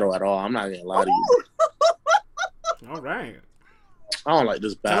this battle at all. I'm not gonna lie to you. All right. I don't like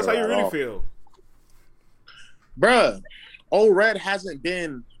this battle. Tell us how you really feel. Bruh, O-Red hasn't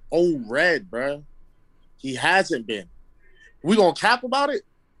been O-Red, bruh. He hasn't been. We gonna cap about it?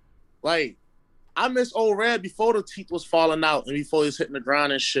 Like, I miss O-Red before the teeth was falling out and before he was hitting the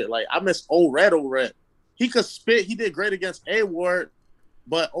ground and shit. Like, I miss O-Red. He could spit. He did great against A-Ward,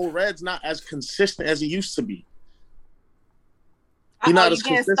 but O-Red's not as consistent as he used to be. He's not as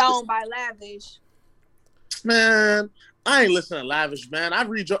consistent. Stoned by Lavish. Man, I ain't listening to Lavish, man. I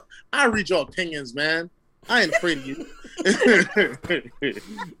read your opinions, man. I ain't afraid of you.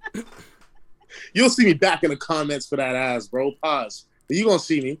 You'll see me back in the comments for that ass, bro. Pause. You gonna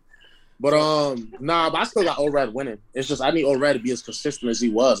see me. But but I still got O-Red winning. It's just I need O-Red to be as consistent as he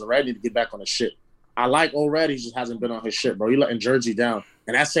was. O-Red need to get back on his shit. I like O-Red, he just hasn't been on his shit, bro. He letting Jersey down.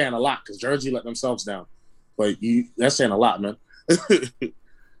 And that's saying a lot, because Jersey let themselves down. But that's saying a lot, man.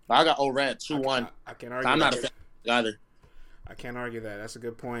 I got O-Red 2-1. I can't argue. I'm not a fan either. I can't argue that. That's a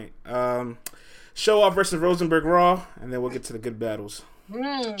good point. Show Off versus Rosenberg Raw, and then we'll get to the good battles.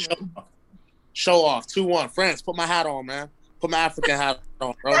 Show Off 2-1. France, put my hat on, man. Put my African hat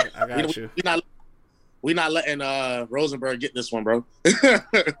on, bro. I got you. We not letting Rosenberg get this one, bro. He's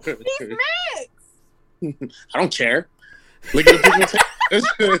next. I don't care. Look at the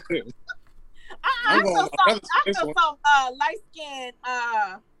people. I feel some light-skinned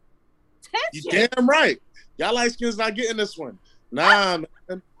tension. You damn right. Y'all light-skins not getting this one. Nah,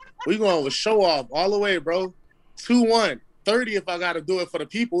 man. We going with Show Off all the way, bro. 2-1. 30 if I got to do it for the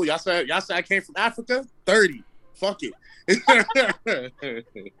people. Y'all said I came from Africa? 30. Fuck it.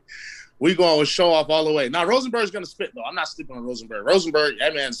 We going with Show Off all the way. Now, Rosenberg's going to spit, though. I'm not sleeping on Rosenberg. Rosenberg,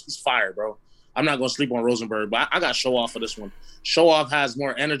 that man's he's fire, bro. I'm not going to sleep on Rosenberg, but I got Show Off for this one. Show Off has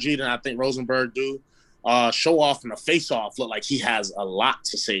more energy than I think Rosenberg do. Show Off and the face-off look like he has a lot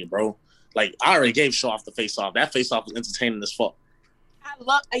to say, bro. Like, I already gave Show Off the face-off. That face-off was entertaining as fuck. I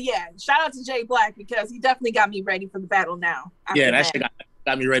love, shout out to Jay Black because he definitely got me ready for the battle now. Yeah, that shit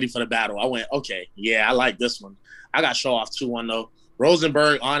got me ready for the battle. I went, okay, yeah, I like this one. I got Show Off 2-1 though.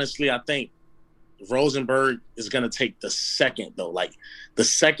 Rosenberg, honestly, I think Rosenberg is going to take the second though. Like, the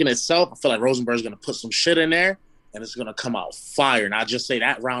second itself, I feel like Rosenberg's going to put some shit in there and it's going to come out fire. And I just say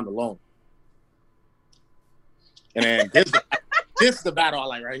that round alone. And then this is the battle I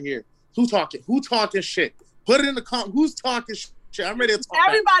like right here. Who talking shit? Put it in the comment. Who's talking shit? I'm ready to talk.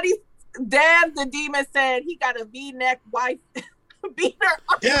 Everybody, Dev the Demon said he got a V-neck wife beater.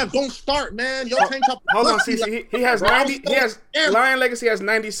 Dev, don't start, man. Your tank top. Hold on, CC. He has 90. He has Lion Legacy has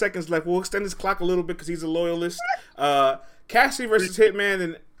 90 seconds left. We'll extend his clock a little bit because he's a loyalist. Cassidy versus Hitman,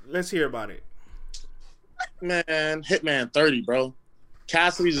 and let's hear about it. Man, Hitman 30, bro.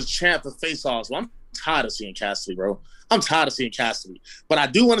 Cassidy's a champ for face-offs. Well, I'm tired of seeing Cassidy, bro. I'm tired of seeing Cassidy. But I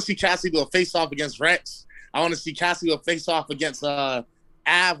do want to see Cassidy do a face-off against Rex. I want to see Cassidy do a face-off against Av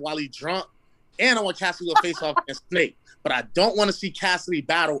while he's drunk. And I want Cassidy to do a face-off against Snake. But I don't want to see Cassidy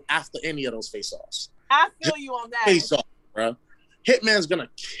battle after any of those face-offs. I feel you on that. Face-off, bro. Hitman's going to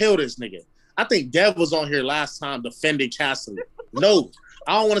kill this nigga. I think Dev was on here last time defending Cassidy. No,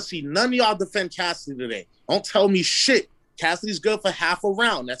 I don't want to see none of y'all defend Cassidy today. Don't tell me shit. Cassidy's good for half a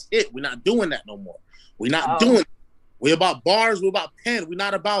round. That's it. We're not doing that no more. We're not doing it. We're about bars. We're about pen. We're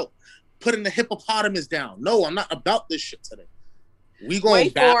not about putting the hippopotamus down. No, I'm not about this shit today. We going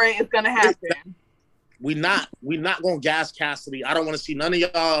wait for it. It's gonna happen. We not gonna gas Cassidy. I don't want to see none of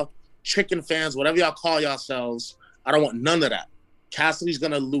y'all chicken fans, whatever y'all call yourselves. I don't want none of that. Cassidy's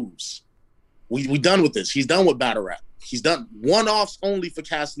gonna lose. We done with this. He's done with battle rap. He's done one-offs only for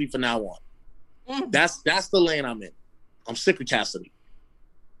Cassidy from now on. That's the lane I'm in. I'm sick of Cassidy.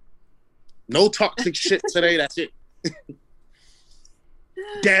 No toxic shit today. That's it.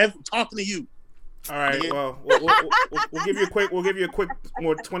 Dev, I'm talking to you. All right. Well, we'll give you a quick. We'll give you a quick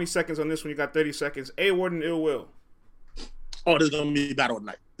more 20 seconds on this one. You got 30 seconds. A Ward and Ill Will. Oh, this is gonna be a battle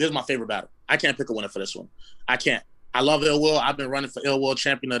tonight. This is my favorite battle. I can't pick a winner for this one. I can't. I love Ill Will. I've been running for Ill Will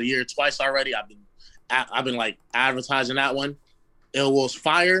Champion of the Year twice already. I've been like advertising that one. Ill Will's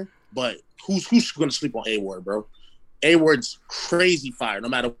fire, but who's gonna sleep on A Ward, bro? A Ward's crazy fire. No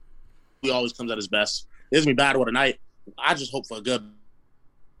matter, he always comes at his best. This is me battle of the night. I just hope for a good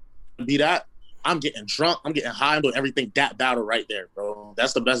be that. I'm getting drunk. I'm getting high. I'm doing everything. That battle right there, bro.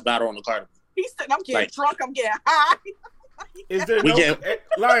 That's the best battle on the card. He said, "I'm getting drunk. I'm getting high." Is there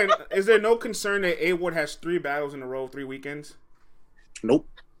Lion? Is there no concern that A Ward has 3 battles in a row, 3 weekends? Nope.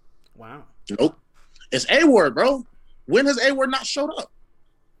 Wow. Nope. It's A Ward, bro. When has A Ward not showed up?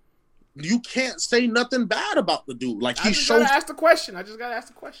 You can't say nothing bad about the dude. Like, he showed. I just gotta ask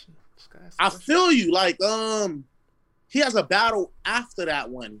the question. I feel you. Like, he has a battle after that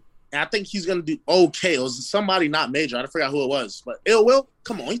one. And I think he's gonna do okay. It was somebody not major. I forgot who it was. But Ill Will,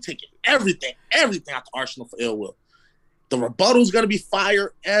 come on, he's taking everything out the arsenal for Ill Will. The rebuttal's gonna be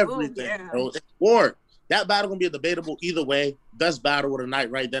fire, everything, bro. It's Ward. That battle gonna be a debatable either way. Best battle of the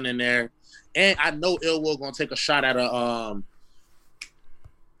night right then and there. And I know Ill Will gonna take a shot at a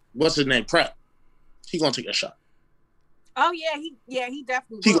what's his name? Prep. He gonna take a shot. Oh yeah, he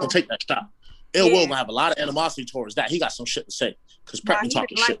definitely He gonna take that shot. Ill Will gonna have a lot of animosity towards that. He got some shit to say. Because Prep be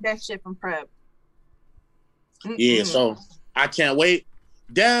talking shit. Like that shit from Prep. Yeah, so I can't wait.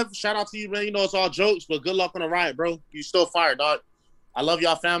 Dev, shout out to you, man. You know it's all jokes, but good luck on the riot, bro. You still fired, dog. I love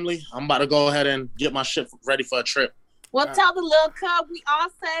y'all family. I'm about to go ahead and get my shit ready for a trip. Well, tell the little cub we all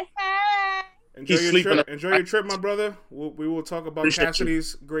say hey. Enjoy your trip, my brother. We will talk about Appreciate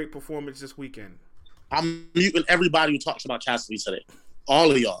Cassidy's great performance this weekend. I'm muting everybody who talks about Cassidy today. All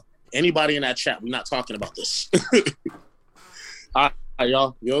of y'all. Anybody in that chat, we're not talking about this. All right,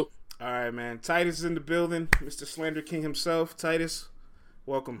 y'all. Yo. All right, man. Titus is in the building. Mr. Slander King himself. Titus,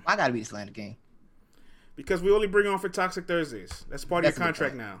 welcome. I gotta be the Slander King. Because we only bring on for Toxic Thursdays. That's part of your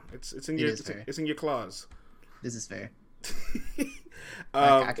contract now. It's in your clause. This is fair.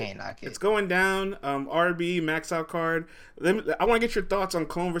 I can't knock it. It's going down. RB max out card. I want to get your thoughts on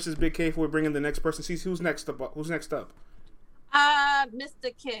Clone versus Big K before we bring in the next person. See who's next up. Mr.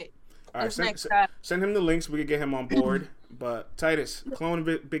 Kid. All right, send him the links so we can get him on board. But Titus, Clone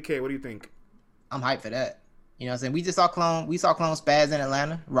and Big K, what do you think? I'm hyped for that. You know what I'm saying? We just saw Clone. We saw Clone spaz in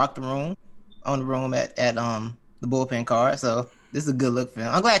Atlanta, rock the room, on the room at the bullpen card. So this is a good look for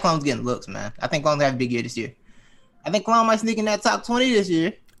him. I'm glad Clone's getting looks, man. I think Clone's gonna have a big year this year. I think Clone might sneak in that top 20 this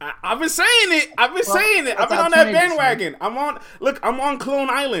year. I've been saying it. I've been on that bandwagon. I'm on Clone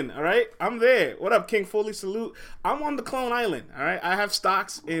Island. All right, I'm there. What up, King Foley? Salute. I'm on the Clone Island. All right, I have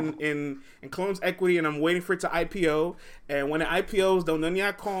stocks in Clone's equity, and I'm waiting for it to IPO. And when it IPOs, don't none of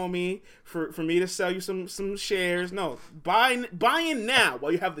y'all call me for me to sell you some shares. No, buy in now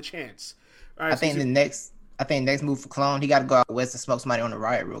while you have the chance. All right, I think next move for Clone, he got to go out west and smoke somebody on the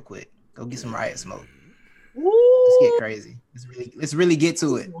riot real quick. Go get some riot smoke. Let's get crazy. Let's really get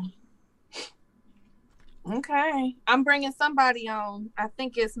to it. Okay, I'm bringing somebody on. I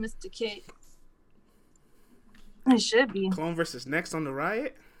think it's Mr. Kick. It should be Clone versus next on the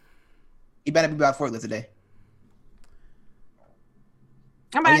riot. He better be about forklift today.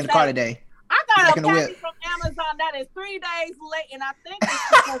 I'm in the car today. I got a package from Amazon that is 3 days late, and I think it's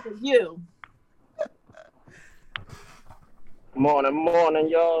because of you. Morning,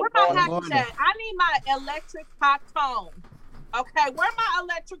 y'all. Where my package at? I need my electric hot comb. Okay, where my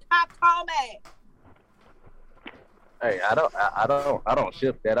electric hot comb at? Hey, I don't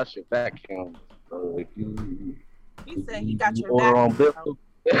ship that. I ship vacuum. So if you he said he got your order on vacuum.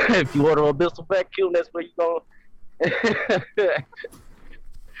 Bissell, if you order on Bissell vacuum, that's where you go.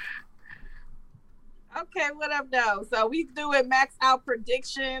 Okay, what up, though? So we doing max out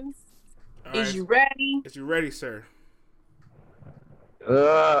predictions. All Is right. you ready? Is you ready, sir?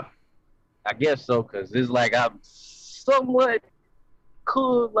 I guess so, cause it's like I'm somewhat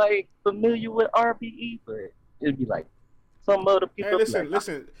cool, like familiar with RBE, but it'd be like some other people. Hey,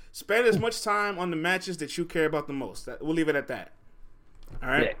 listen. Spend as much time on the matches that you care about the most. We'll leave it at that. All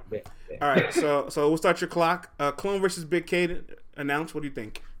right. Yeah. All right. So we'll start your clock. Clone versus Big K announced. What do you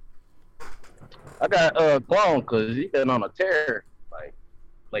think? I got Clone, cause he been on a tear like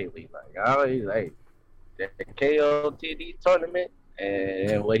lately. Like the KOTD tournament.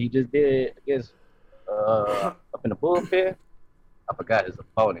 And what he just did against up in the bullpen, I forgot his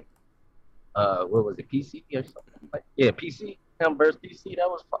opponent. What was it, PC or something? PC. Him versus PC. That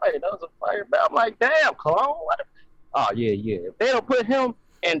was fire. That was a fire battle. I'm like, damn, Clone. Oh yeah. If they don't put him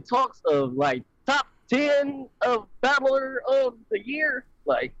in talks of like top 10 of battler of the year,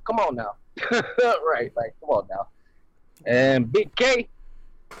 like, come on now, right? Like, come on now. And Big K.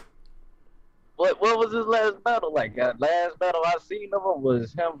 What was his last battle like? Last battle I seen of him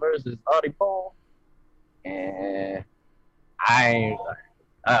was him versus Audie Paul, and I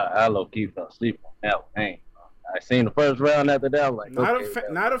low key fell asleep on that one. I seen the first round after that. I was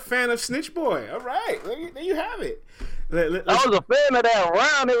like, not a fan of Snitch Boy. All right, there you have it. I was a fan of that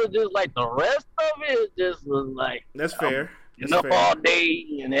round. It was just like the rest of it just was like that's fair. Up all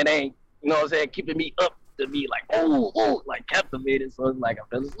day, and it ain't, you know what I'm saying, keeping me up to be like like captivated. So it's like I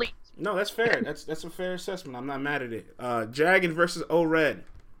fell asleep. No, that's fair. That's a fair assessment. I'm not mad at it. Dragon versus O-Red.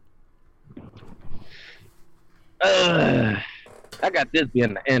 I got this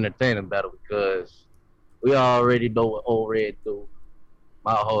being an entertaining battle because we already know what O-Red do.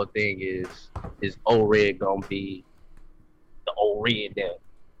 My whole thing is O-Red gonna be the O-Red that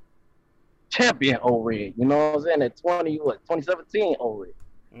champion O-Red. You know what I'm saying? That 2017 O-Red.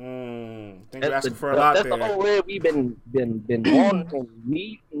 Think you're asking for a lot that's there. That's the O-Red we've been wanting and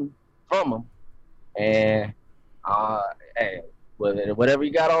needing from him. And hey, whatever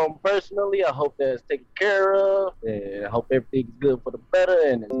you got on personally, I hope that's taken care of, and I hope everything's good for the better,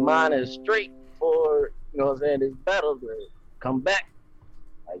 and his mind is straight for, you know what I'm saying, this battle to come back.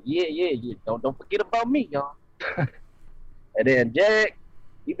 Like, yeah. Don't forget about me, y'all. And then Jag,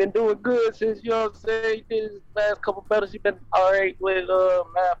 he been doing good since, you know what I'm saying, he did his last couple battles. He been all right with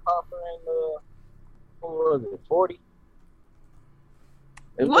Matt Hopper and who was it, 40?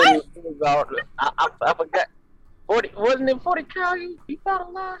 What? I forgot. 40, wasn't it 40 Cal he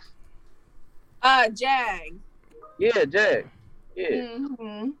battled last? Jag. Yeah, Jag. Yeah.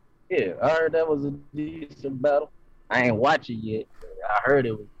 Mm-hmm. Yeah, I heard that was a decent battle. I ain't watch it yet, but I heard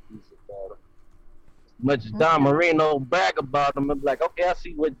it was a decent battle. As much as Don Marino brag about him, I'm like, okay, I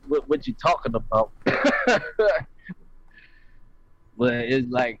see what you talking about. But it's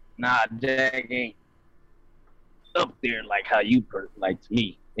like, nah, Jag ain't up there like how you like to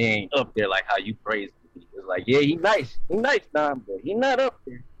me. He ain't up there like how you praise me. It's like, yeah, he nice, Don, but he not up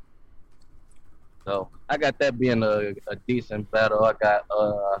there. So I got that being a decent battle. I got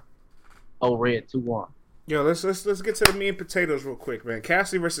O-Red 2-1. Yo, let's get to the meat and potatoes real quick, man.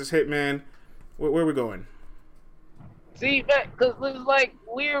 Cassidy versus Hitman. Where we going? See, because it's like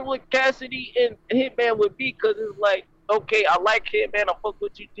weird with Cassidy and Hitman would be, because it's like, okay, I like Hitman, I fuck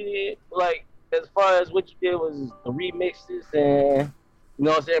what you did. Like, as far as what you did was the remixes and, you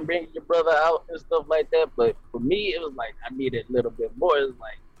know what I'm saying, bringing your brother out and stuff like that. But for me, it was like I needed a little bit more. It's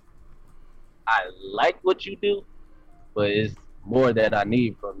like, I like what you do, but it's more that I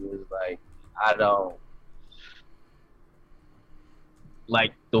need from you. Is like I don't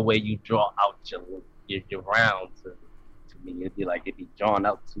like the way you draw out your rounds. To me, it'd be drawn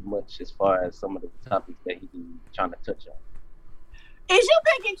out too much as far as some of the topics that he be trying to touch on. Is you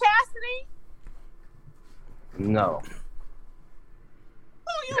picking Cassidy? No.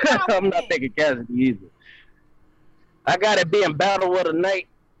 Who you got I'm not picking Cassidy either. I got it being Battle of the Night.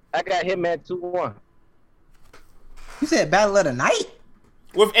 I got him at 2-1. You said Battle of the Night?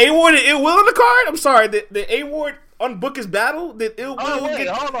 With A Ward and Ill Will in the card? I'm sorry, the A Ward unbook his battle? Did Ill Will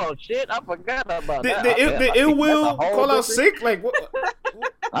hold on, shit. I forgot about that. The Ill Will call out sick? Like what?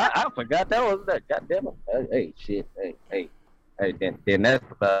 I forgot that was that. God damn it. Hey, shit. Hey, then that's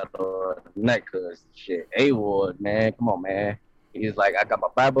about the night, cause shit. A Ward, man. Come on, man. He's like, I got my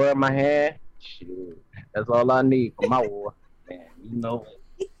Bible in my hand. Shit. That's all I need for my war. Man, you know,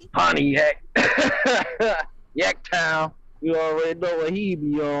 Pontiac, Yaktown. You already know what he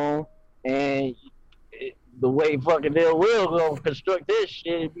be on. And the way fucking Ill Will gonna construct this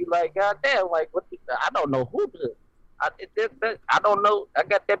shit, it'd be like, goddamn, like, I don't know who to. I don't know. I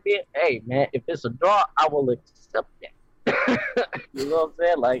got that being, hey, man, if it's a draw, I will accept that. You know what I'm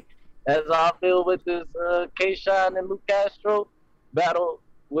saying? Like, that's how I feel with this K-Shine and Luke Castro battle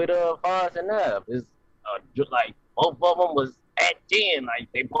with Fonz and Nav. It's like, both of them was at 10. Like,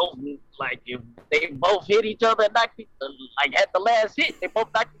 they both, like, if they both hit each other and knocked like, at the last hit, they both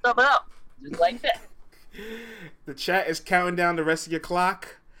knocked each other out. Just like that. The chat is counting down the rest of your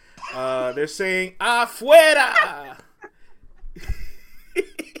clock. They're saying afuera.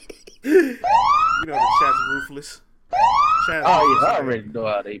 You know the chat's ruthless. I already know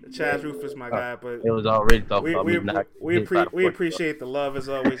how they. Chad's ruthless, my guy. But it was already talking about we appreciate the love as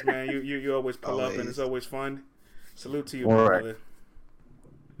always, man. You always pull up and it's always fun. Salute to you, all brother. Right.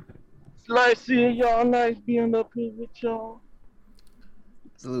 It's nice seeing y'all. Nice being up here with y'all.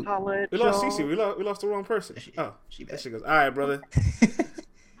 Salute. We lost Cece. We lost the wrong person. There she goes. All right, brother.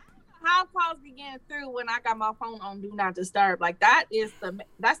 How calls be getting through when I got my phone on Do Not Disturb? Like that's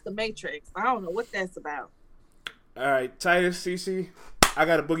the Matrix. I don't know what that's about. All right, Titus, Cece, I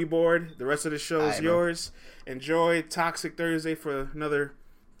got a boogie board. The rest of the show is yours. Enjoy Toxic Thursday for another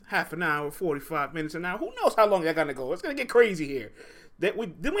half an hour, 45 minutes an hour. Who knows how long they're gonna go? It's gonna get crazy here.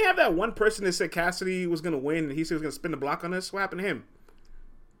 Didn't we have that one person that said Cassidy was gonna win and he said he was gonna spin the block on us? What happened to him?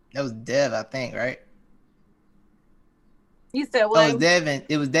 That was Dev, I think, right? You said what? Oh, it was Devin.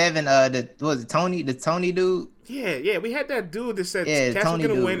 It was Devin. Was it Tony? The Tony dude? Yeah. We had that dude that said Cass was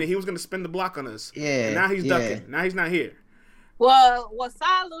gonna win and he was gonna spin the block on us. Yeah. And now he's ducking. Now he's not here. Well,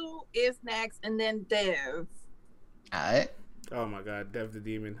 Salu is next, and then Dev. All right. Oh my God, Dev the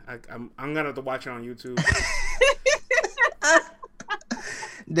Demon. I'm gonna have to watch it on YouTube.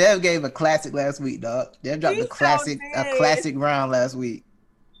 Dev gave a classic last week, dog. Dev dropped a classic round last week.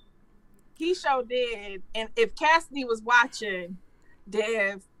 He sure did. And if Cassidy was watching,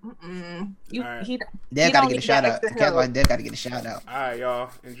 Dev, Dev got to get a shout out. Dev got to get a shout out. All right, y'all.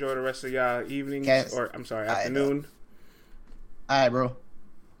 Enjoy the rest of y'all evening afternoon. All right, bro.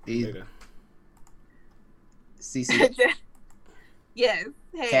 Later. CC. Yes.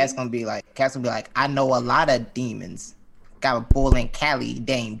 Hey. Cass gonna be like, I know a lot of demons. Got a bull in Cali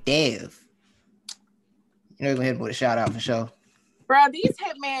named Dev. You know, we're gonna hit him with a shout out for sure. Bro, these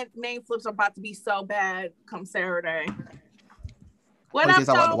Hitman name flips are about to be so bad come Saturday. What up,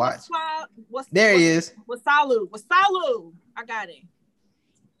 though? There he is. With Salu. I got it.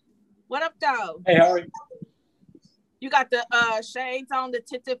 What up, though? Hey, how are you? You got the shades on, the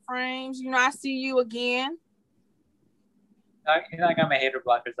tinted frames. You know, I see you again. I got my hater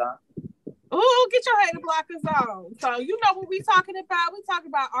blockers on. Ooh, get your hater blockers on. So you know what we talking about. We talking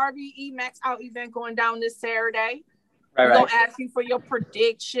about RBE Max Out event going down this Saturday. We're going to ask you for your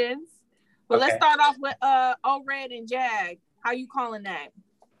predictions. But let's start off with O-Red and Jag. How you calling that?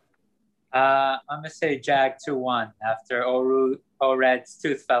 I'm going to say Jag 2-1 after O-Red's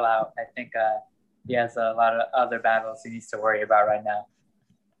tooth fell out. I think he has a lot of other battles he needs to worry about right now.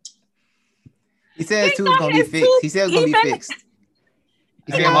 He said his tooth's going to be fixed. He said it's going to be fixed.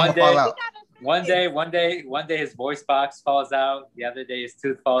 He said one day, fall out. One day his voice box falls out. The other day his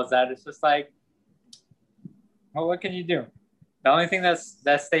tooth falls out. It's just like, well, what can you do? The only thing that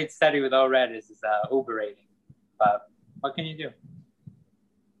stayed steady with O-Red is Uber rating. But what can you do?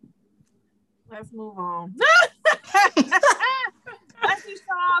 Let's move on. Leslie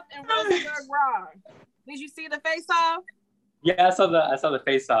Soft and Rosenberg Raw. Did you see the face-off? Yeah, I saw the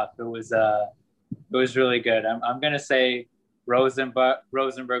face-off. It was really good. I'm gonna say Rosenberg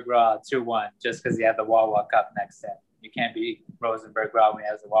Raw 2-1 just because he had the Wawa Cup next to him. You can't beat Rosenberg Raw when he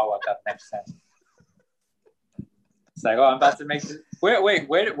has the Wawa Cup next to him. It's like, oh, I'm about to make this.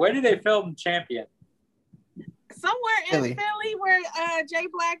 Where did they film Champion? Somewhere in Philly. Philly where Jay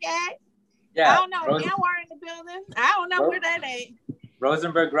Black at. Yeah, I don't know. Anwar in the building. I don't know where that ain't.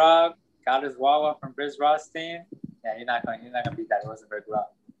 Rosenberg Rob got his Wawa from Briz Rothstein. Yeah, you're not gonna beat that Rosenberg Rob.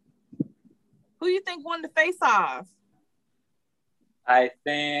 Who you think won the face off? I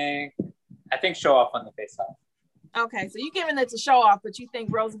think Show Off won the face off. Okay, so you giving it to Show Off, but you think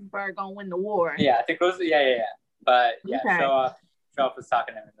Rosenberg gonna win the war? Yeah, I think yeah. But yeah, Okay. Show Off was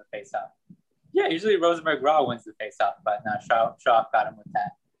talking him in the face off. Yeah, usually Rosenberg Raw wins the face off, but no, Show Off got him with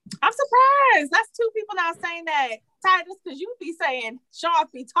that. I'm surprised. That's two people now saying that, Titus, because you be saying Show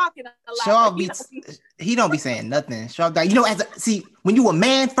Off be talking a lot. Show Off he don't be saying nothing. Show Off, see, when you a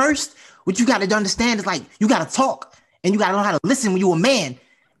man first, what you got to understand is like you got to talk and you got to know how to listen when you a man.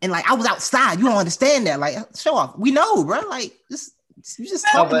 And like I was outside, you don't understand that. Like Show Off, we know, bro. Like you just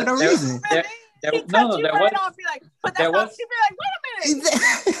talking for no reason. There was. But that's not, she'd be like, wait a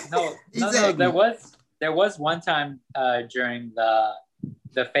minute. No, Exactly. There was one time during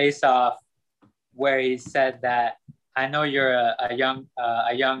the face off where he said that I know you're a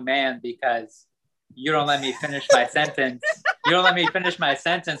young man because you don't let me finish my sentence. You don't let me finish my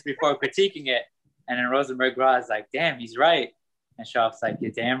sentence before critiquing it. And then Rosenberg Raw is like, damn, he's right. And Show Off's like,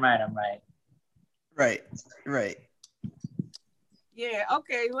 you're damn right, I'm right. Right. Yeah,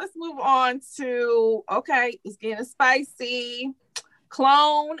 okay, let's move on to, okay, it's getting spicy.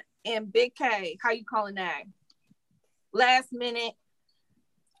 Clone and Big K. How you calling that? Last minute.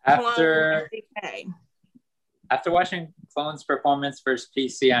 After Big K. After watching Clone's performance versus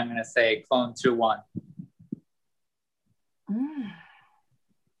PC, I'm going to say Clone 2-1.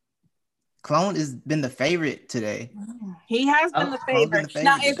 Clone has been the favorite today. He has been the Clone's been favorite. the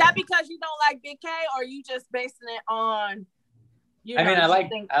Now, favorite is that because you don't like Big K, or are you just basing it on? I like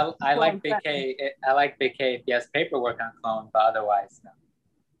Big K. I like Big K if he has paperwork on Clone, but otherwise,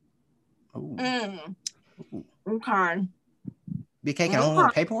 no. Okay. Big K can only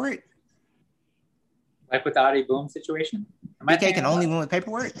win paperwork? Like with the Audi Boom situation? Big K can only win with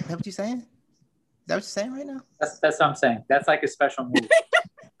paperwork? Is that what you're saying? Is that what you're saying right now? That's what I'm saying. That's like a special move.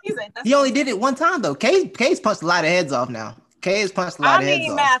 He only did it one time though. K's punched a lot of heads off now. K's punched a lot of heads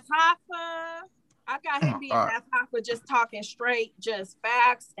off. Math Hoffa. I got him being Math Hoffa, just talking straight, just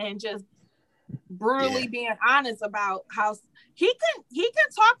facts, and just brutally being honest about how he can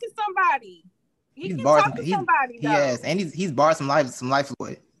talk to somebody. He can talk to somebody. Yes, and he's barred some lives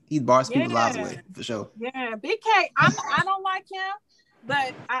away. He's barred some people's lives away for sure. Yeah, Big K. I don't like him,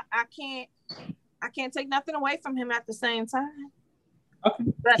 but I can't take nothing away from him at the same time. Okay.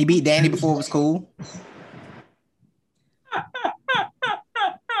 He beat Danny before it was cool.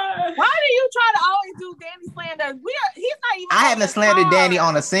 Why do you try to always do Danny slander? He's not even. I haven't slandered Danny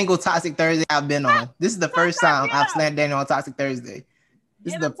on a single Toxic Thursday I've been on. This is the first time I've slandered Danny on Toxic Thursday.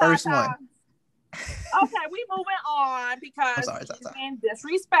 This is the first one. Okay, we moving on because he's being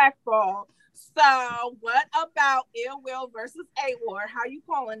disrespectful. So, what about Ill Will versus A-Ward? How you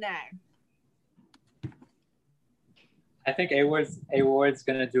calling that? I think A-Ward's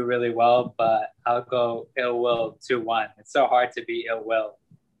gonna do really well, but I'll go Ill Will 2-1. It's so hard to beat Ill Will.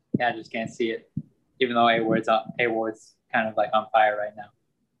 Yeah, I just can't see it. Even though A-Ward's kind of like on fire right now.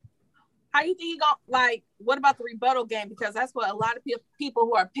 How you think he gonna like? What about the rebuttal game? Because that's what a lot of people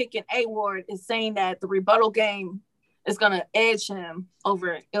who are picking A-Ward is saying, that the rebuttal game is gonna edge him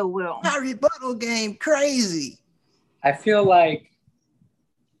over Ill Will. That rebuttal game, crazy. I feel like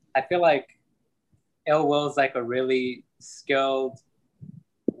Ill Will's like a really skilled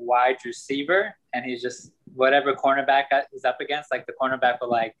wide receiver, and he's just whatever cornerback is up against, like the cornerback will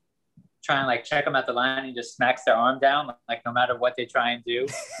like try and like check him at the line and he just smacks their arm down, like no matter what they try and do.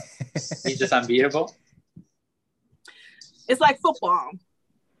 He's just unbeatable. It's like football.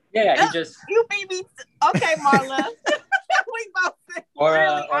 Yeah, he just you beat me. Okay, Marla. We both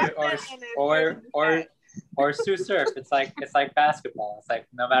or Sue Surf. It's like basketball. It's like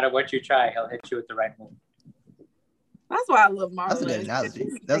no matter what you try, he'll hit you with the right move. That's why I love Marla. That's a good analogy.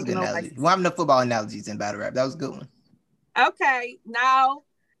 That's a good analogy. We have enough football analogies in battle rap. That was a good one. Okay, now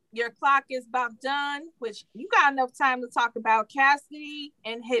your clock is about done, which you got enough time to talk about Cassidy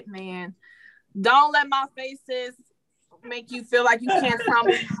and Hitman. Don't let my faces make you feel like you can't tell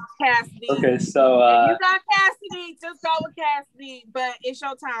me Cassidy. Okay, so if you got Cassidy, just go with Cassidy. But it's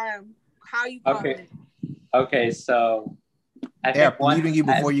your time. How you calling it? Okay, so I think muting you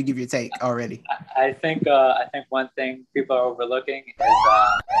before you give your take already. I think one thing people are overlooking is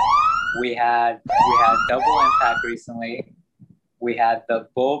we had double impact recently. We had the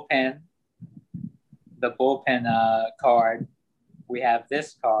bullpen card. We have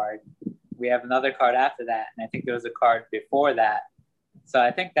this card. we have another card after that, and I think there was a card before that. So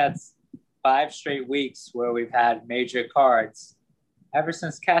I think that's 5 straight weeks where we've had major cards ever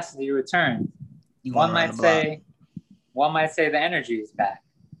since Cassidy returned. One might say the energy is back.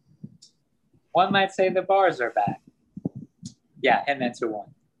 One might say the bars are back. Yeah, Hitman 2-1.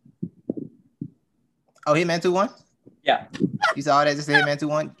 Oh, Hitman 2-1? Yeah. You saw that? Just Hitman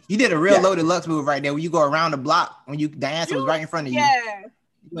 2-1? You did a real Loaded Lux move right there. When you go around the block, when the answer was right in front of you. Yeah.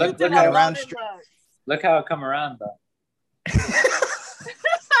 Look how it come around, though. That's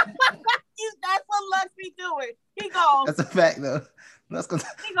what Lux be doing. He goes. That's a fact, though. Let's go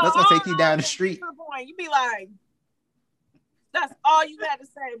take you down the street. You be like, that's all you had to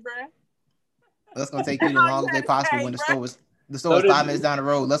say, bruh. Let's gonna take you the longest way possible when the store was 5 minutes down the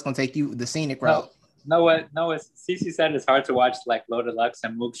road. Let's gonna take you the scenic route. No, what CC said it's hard to watch like Loaded Lux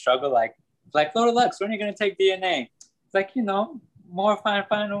and Mook struggle. Like Loaded Lux, when are you gonna take DNA? It's like, more fine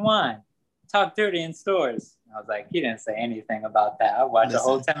and wine. Talk dirty in stores. I was like, he didn't say anything about that. I watched a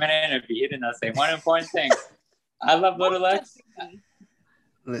whole 10-minute interview. He did not say one important thing. I love Loaded Lux.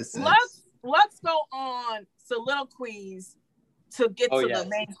 Listen. Lux go on soliloquies to get to the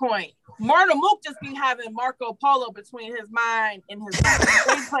main point. Murder Mook just be having Marco Polo between his mind and his mouth.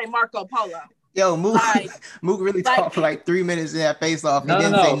 They play Marco Polo. Yo, Mook really talked for like 3 minutes in that face off. He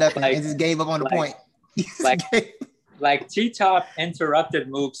didn't say nothing and just gave up on the point. Like T-Top interrupted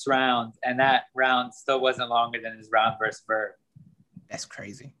Mook's round, and that round still wasn't longer than his round versus Verb. That's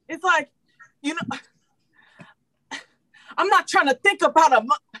crazy. It's like, I'm not trying to think about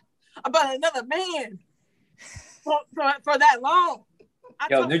another man for that long.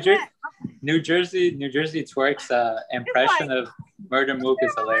 New Jersey Twerk's impression of Murder Mook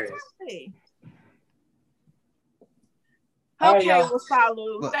is hilarious. Okay,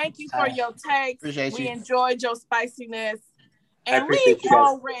 Wasalu, thank you for your takes. We enjoyed your spiciness. And leave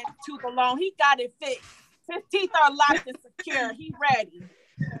Old Red tooth alone. He got it fixed. His teeth are locked and secure. He ready.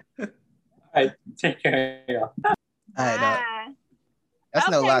 All right, take care, y'all. All right, that's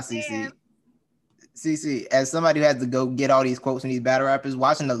no lie, CC. CC, as somebody who has to go get all these quotes from these battle rappers,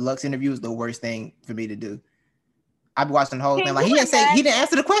 watching the Lux interview is the worst thing for me to do. I've been watching the whole thing. Like he didn't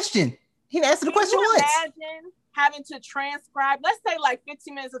answer the question. He didn't answer the question once. Imagine having to transcribe, let's say like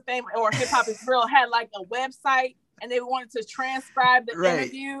 15 Minutes of Fame or Hip Hop is Real had like a website and they wanted to transcribe the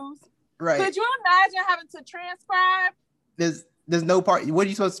interviews. Right. Could you imagine having to transcribe? There's no part. What are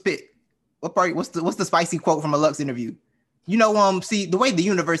you supposed to spit? What part? What's the spicy quote from a Lux interview? See the way the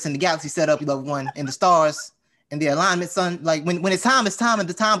universe and the galaxy set up, you love one, and the stars and the alignment, son. Like when it's time, and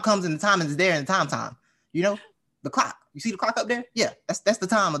the time comes, and the time is there, and the time. The clock. You see the clock up there? Yeah, that's the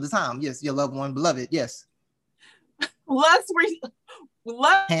time of the time. Yes, your loved one, beloved. Yes. Lux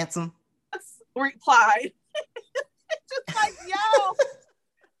handsome replied, just like, yo, I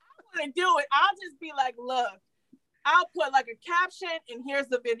want to do it. I'll just be like, look, I'll put like a caption and here's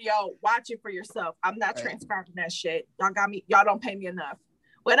the video. Watch it for yourself. I'm not transcribing that shit. Y'all got me. Y'all don't pay me enough.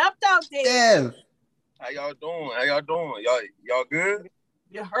 What up, though, Dave? How y'all doing? Y'all good?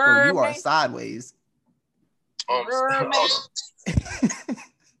 You heard you me? are sideways.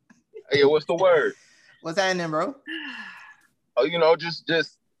 Hey, what's the word? What's happening, bro? Oh, just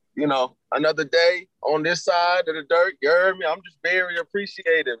another day on this side of the dirt. You heard me? I'm just very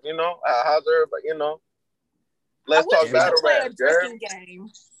appreciative, How's everybody, Let's talk battle rap.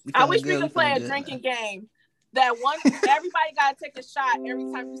 I wish we could play a drinking game. That one, everybody got to take a shot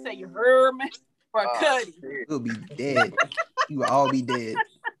every time you say you heard me or Cuddy. You'll be dead. You will all be dead.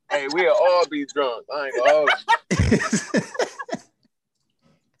 Hey, we'll all be drunk. I ain't gonna hold you.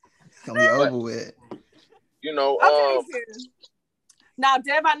 It's gonna be over with. Now,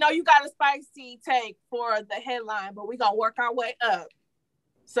 Dev, I know you got a spicy take for the headline, but we're gonna work our way up.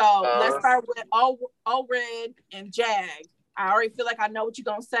 So let's start with O-Red and Jag. I already feel like I know what you're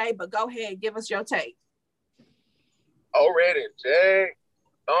gonna say, but go ahead, give us your take. O-Red and Jag.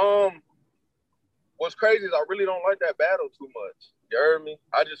 What's crazy is I really don't like that battle too much. You heard me?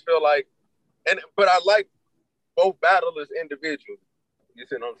 I just feel like, but I like both battlers individually. You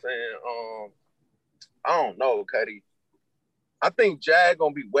see what I'm saying? I don't know, Cuddy. I think Jag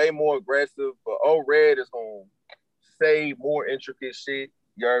gonna be way more aggressive, but O-Red is gonna say more intricate shit.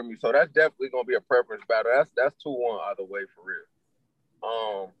 You heard me? So that's definitely gonna be a preference battle. That's 2-1 either way for real.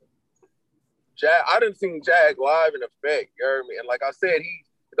 Jag, I didn't see Jag live in effect. You heard me? And like I said,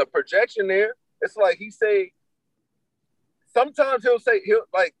 the projection there. It's like sometimes he'll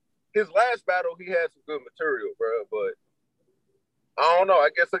like his last battle he had some good material, bro. But I don't know. I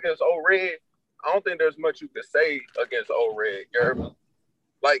guess against O-Red, I don't think there's much you can say against O-Red. You heard me?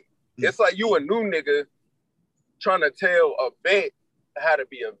 Like it's like you a new nigga trying to tell a vet how to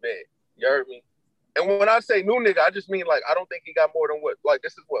be a vet. You heard me? And when I say new nigga, I just mean like I don't think he got more than what, like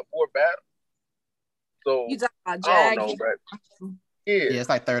this is what, 4 battles. So You talking about I Jag? don't know, bro. Yeah, it's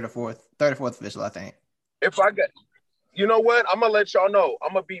like third or fourth official, I think. if I got, you know what? I'm gonna let y'all know.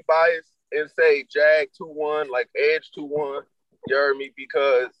 I'm gonna be biased and say Jag 2-1, like Edge 2-1. You heard me?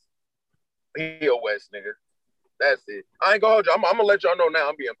 Because he a West nigga. That's it. I ain't gonna hold you. I'm gonna let y'all know now.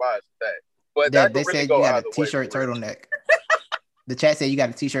 I'm being biased with that. But that They could really said go you got a either way t-shirt for real. turtleneck. The chat said you got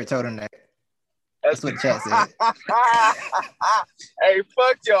a t-shirt turtleneck. That's what the chat said. Hey,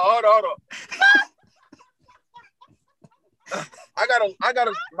 fuck y'all. Hold on. I gotta,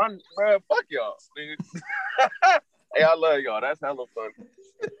 man, fuck y'all, nigga. Hey, I love y'all. That's hella funny.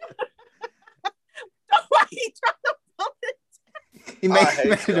 Why he trying to pull it? He made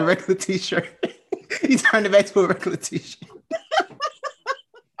it a regular t-shirt. He turned it back to a regular t-shirt.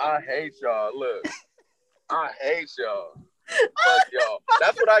 I hate y'all. Look, I hate y'all. Fuck y'all.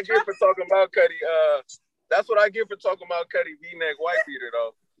 That's what I get for talking about Cuddy. That's what I get for talking about Cuddy V-neck white beater,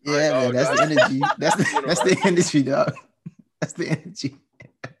 though. Yeah, man, that's the energy. That's the energy, dog. That's the energy.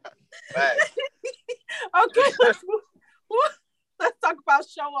 Okay, let's talk about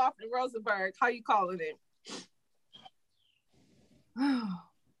Show Off in Rosenberg. How you calling it?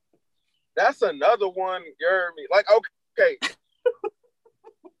 That's another one, you heard me. Like, okay.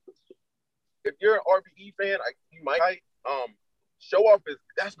 If you're an RBE fan, you might Show Off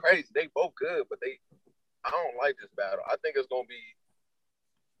that's crazy. They both good, but I don't like this battle. I think it's gonna be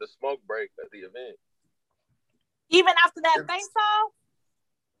the smoke break at the event. Even after that thing song?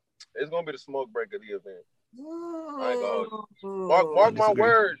 It's gonna be the smoke break of the event. I ain't gonna mark my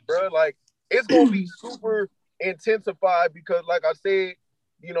words, bro. Like it's gonna be super intensified because, like I said,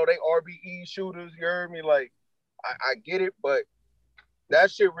 you know, they RBE shooters. You heard me? Like I get it, but that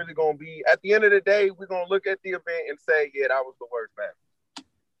shit really gonna be at the end of the day. We're gonna look at the event and say, yeah, that was the worst battle.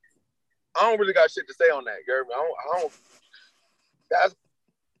 I don't really got shit to say on that. You heard me? I don't.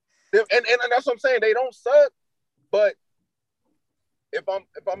 And that's what I'm saying. They don't suck, but if I'm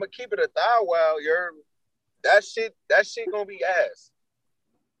gonna keep it a thou wow, you heard me? That shit gonna be ass.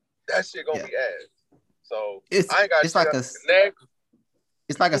 That shit gonna be ass. So I ain't got it's like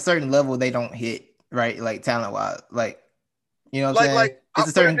it's like a certain level they don't hit, right? Like talent wise, like you know what I'm saying? Like it's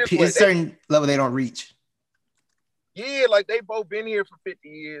a certain level they don't reach. Yeah, like they both been here for 50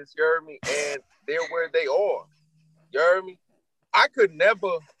 years, you heard me? And they're where they are. You heard me? I could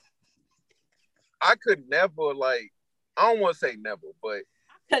never like, I don't want to say never, but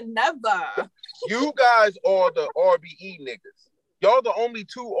could never. You guys are the RBE niggas. Y'all the only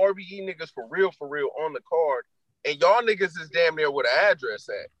 2 RBE niggas for real on the card. And y'all niggas is damn near where the address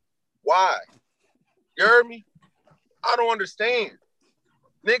at. Why? You heard me? I don't understand.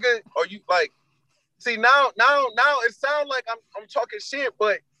 Nigga, are you like, see now it sounds like I'm talking shit,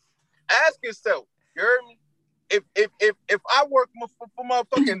 but ask yourself, you heard me? If I work for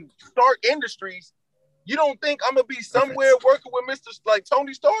motherfucking Stark Industries, you don't think I'm gonna be somewhere working with Mr. like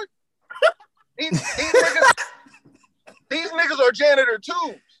Tony Stark? These niggas are janitor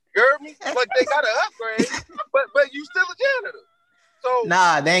too. You heard me? Like they got an upgrade, but you still a janitor. So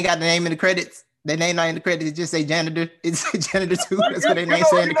nah, they ain't got the name in the credits. Their name not in the credits. It just say janitor. It's janitor too. That's what their name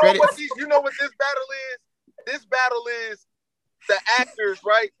say in the credits. You know what this battle is? This battle is the actors,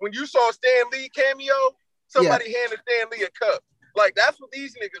 right? When you saw Stan Lee cameo, somebody handed Stan Lee a cup. Like that's what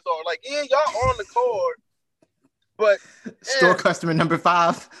these niggas are. Like, yeah, y'all on the card, but store customer number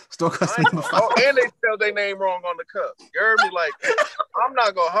 5. Store customer number 5. Oh, and they spelled their name wrong on the cup. You heard me? Like, I'm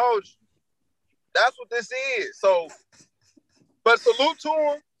not gonna hold you. That's what this is. So, but salute to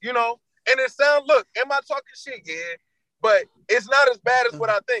them, you know. And it sound, look, am I talking shit? Yeah. But it's not as bad as what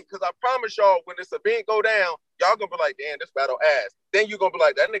I think. Because I promise y'all, when this event go down, y'all gonna be like, damn, this battle ass. Then you gonna be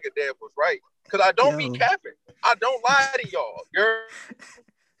like, that nigga Dev was right. Because I don't be capping. I don't lie to y'all.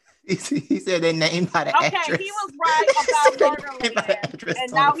 He said they named by the actress. Okay, he was right about Murderland.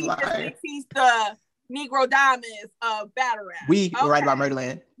 And now he just thinks he's the Negro Diamonds of battle rap. We were right about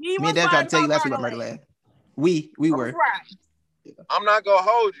Murderland. Me and Dev tried to tell you last week about Murderland. We were. Right. I'm not gonna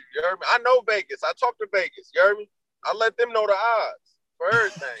hold you. You heard me? I know Vegas. I talk to Vegas. You heard me? I let them know the odds for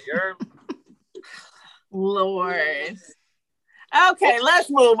everything. You heard me? Lord. Okay, let's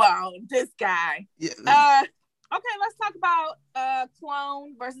move on. This guy. Yeah. Okay, let's talk about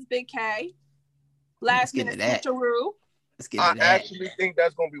Clone versus Big K. Last minute switcheroo. I actually think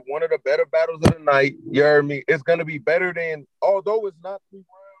that's gonna be one of the better battles of the night. You heard me? It's gonna be better than, although it's not 3 rounds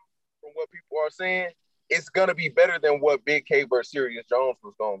from what people are saying, it's gonna be better than what Big K versus Serious Jones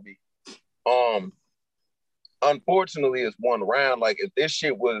was gonna be. Unfortunately, it's 1 round. Like if this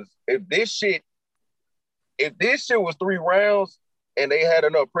shit was 3 rounds, and they had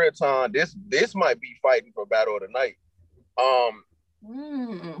enough prayer time. This might be fighting for battle of the night.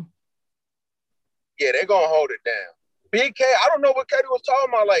 Yeah, they're gonna hold it down. Big K, I don't know what Katie was talking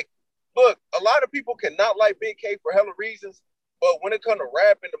about. Like, look, a lot of people cannot like Big K for hella reasons, but when it comes to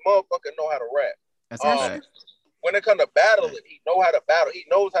rapping, the motherfucker know how to rap. That's right. When it comes to battling, he know how to battle. He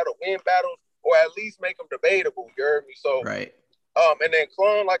knows how to win battles, or at least make them debatable. You heard me? So, right. And then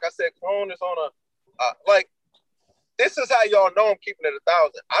Clone, like I said, Clone is on a like. This is how y'all know I'm keeping it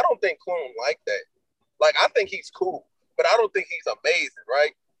 1,000. I don't think Clone like that. Like, I think he's cool, but I don't think he's amazing,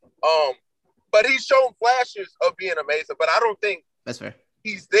 right? But he's shown flashes of being amazing, but I don't think that's fair.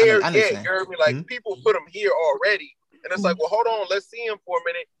 He's there yet. You heard me? Like, people put him here already, and it's like, well, hold on, let's see him for a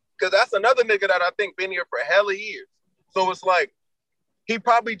minute, because that's another nigga that I think been here for hella years. So it's like he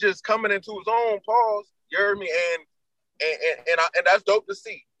probably just coming into his own pause. You heard me? And that's dope to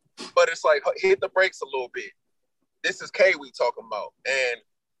see. But it's like, hit the brakes a little bit. This is K we talking about, and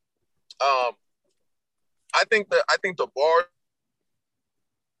I think the bar.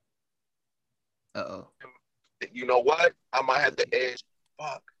 You know what? I might have to edge.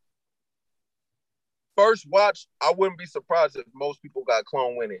 Fuck. First watch, I wouldn't be surprised if most people got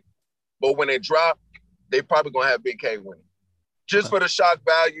Clone winning, but when it drop, they probably gonna have Big K winning, just for the shock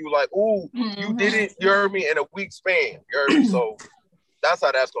value. Like, ooh, you did it. You heard me in a week span. You heard me. So that's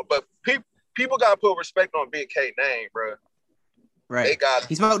how that's going. But people gotta put respect on Big K name, bro. Right. They got.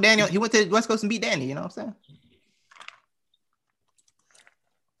 He smoked Daniel. He went to West Coast and beat Danny. You know what I'm saying?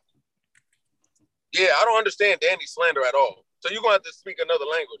 Yeah, I don't understand Danny slander at all. So you're gonna have to speak another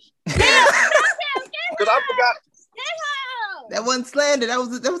language. Because I forgot. That wasn't slander. That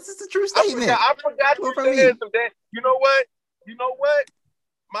was just a true statement. I forgot you said some damn. You know what?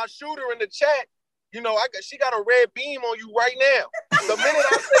 My shooter in the chat. You know, she got a red beam on you right now. The minute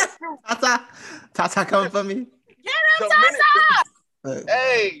I say Tata coming for me. Get him, Tata!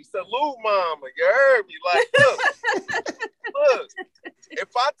 Hey, salute, mama. You heard me. Like, look. If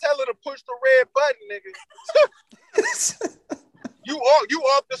I tell her to push the red button, nigga, you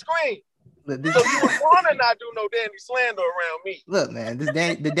off the screen. Look, so you would want to not do no Danny slander around me. Look, man,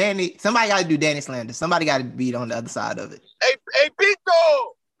 the Danny. Somebody got to do Danny slander. Somebody got to be on the other side of it. Hey, big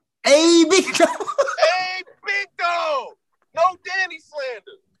dog. Hey, big dog. Hey, big dog. No Danny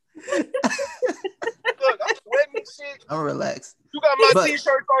slander. Look, I'm sweating and shit. I'm relaxed. You got my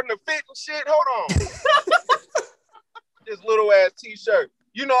t-shirt starting to fit and shit. Hold on. This little ass t-shirt.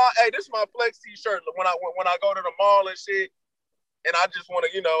 You know, hey, this is my flex t-shirt when I go to the mall and shit, and I just want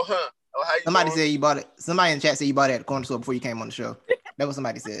to, you know, somebody said you bought it. Somebody in the chat said you bought it at the corner store before you came on the show. That's what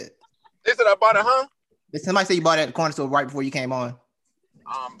somebody said. They said I bought it, huh? Somebody said you bought it at the corner store right before you came on.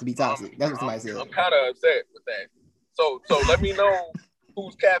 To be toxic. That's what somebody said. I'm kind of upset with that. So let me know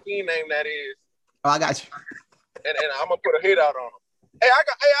whose caffeine name that is. Oh, I got you. And I'm gonna put a hit out on them. Hey, I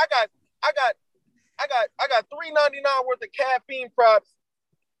got $3.99 worth of caffeine props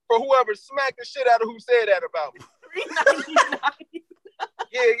for whoever smacked the shit out of who said that about me. $3.99.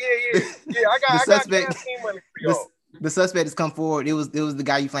 Yeah. I got caffeine money for y'all. The suspect has come forward. It was the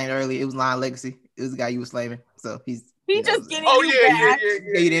guy you flamed earlier. It was Lion Legacy. It was the guy you was slaving. So he's just getting you back. He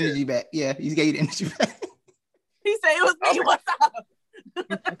gave you the energy back. Yeah, he's gave you the energy back. He said it was me. What's up?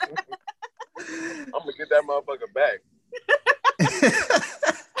 I'm gonna get that motherfucker back.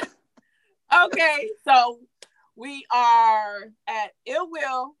 Okay, so we are at Ill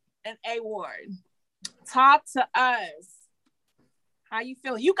Will and A Ward. Talk to us. How you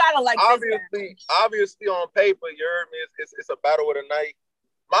feeling? You gotta like obviously on paper, you heard me. It's a battle of the night.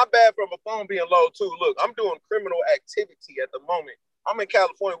 My bad for my phone being low too. Look, I'm doing criminal activity at the moment. I'm in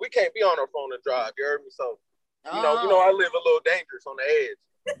California. We can't be on our phone and drive. You heard me? So you know, I live a little dangerous on the edge.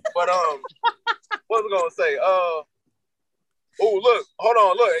 But what was I gonna say? Oh, look, hold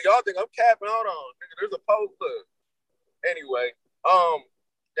on, look, y'all think I'm capping? Hold on, nigga, there's a post. Look. Anyway,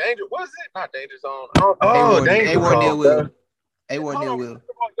 Danger, what is it? Not Danger Zone. Danger Zone. Near Will. A-Ward Near Will.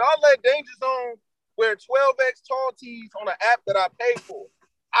 Y'all let Danger Zone wear 12X tall tees on an app that I paid for.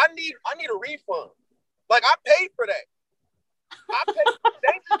 I need a refund. Like, I paid for that. I paid for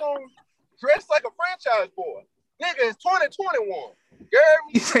Danger Zone dressed like a franchise boy. Nigga, it's 2021. You heard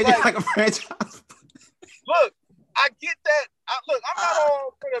me? You say like a franchise. Look, I get that. I'm not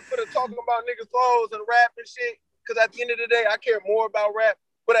all for the talking about niggas' clothes and rap and shit, because at the end of the day, I care more about rap.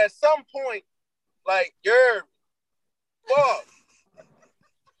 But at some point, like, fuck.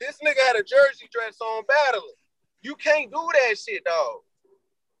 This nigga had a jersey dress on battling. You can't do that shit, dog.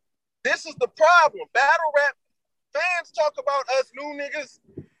 This is the problem. Battle rap fans talk about us new niggas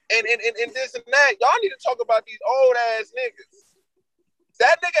and this and that. Y'all need to talk about these old ass niggas.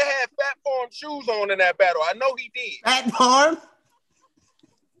 That nigga had Fat Farm shoes on in that battle. I know he did. Fat Farm?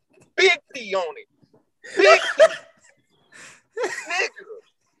 Big P on it. Big P. Nigga.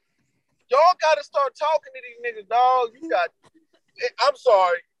 Y'all gotta start talking to these niggas, dog. You got I'm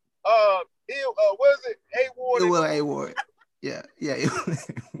sorry. What is it? A-Ward. A-Ward. Yeah.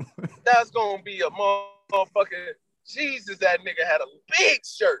 That's gonna be a motherfucking Jesus. That nigga had a big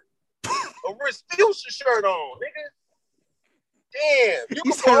shirt, a Respucia shirt on, nigga. Damn, you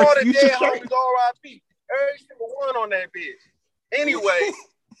can put all the dead homies R.I.P. Every single one on that bitch. Anyway,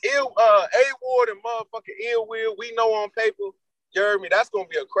 A-Ward and motherfucking Ill Will, we know on paper. You heard me? That's gonna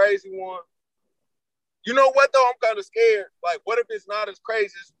be a crazy one. You know what though? I'm kind of scared. Like, what if it's not as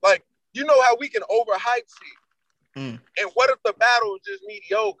crazy? Like, you know how we can overhype shit. And what if the battle is just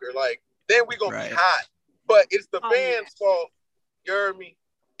mediocre? Like, then we gonna be hot. But it's the fans' fault. You heard me?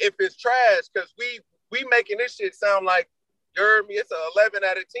 If it's trash, because we making this shit sound like, you heard me? It's an 11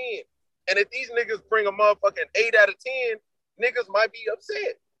 out of 10. And if these niggas bring a motherfucking 8 out of 10, niggas might be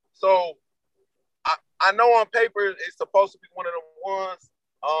upset. So I know on paper it's supposed to be one of them ones.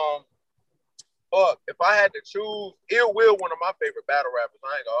 Fuck, if I had to choose, Ill Will, one of my favorite battle rappers.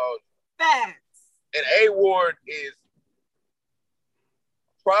 I ain't gonna hold you. Facts. And A-Ward is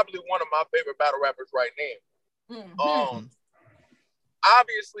probably one of my favorite battle rappers right now.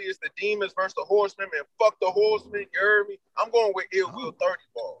 Obviously it's the Demons versus the Horsemen, and fuck the Horsemen, you heard me? I'm going with Ill Will 30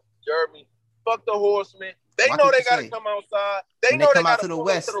 ball. You heard me? Fuck the Horsemen. They know they gotta come outside. They know they gotta pull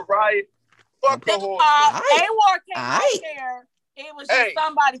up to the riot. Fuck the Horsemen. A-Ward came out there. It was just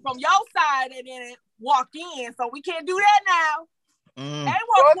somebody from your side and then walk in, so we can't do that now.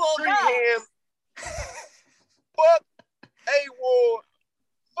 A-Ward pulled up. Fuck A-Ward.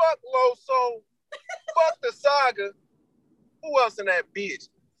 Fuck Loso. Fuck the Saga. Who else in that bitch?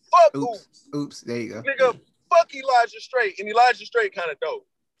 Fuck Oops. There you go. Nigga, fuck Elijah Straight. And Elijah Straight kind of dope.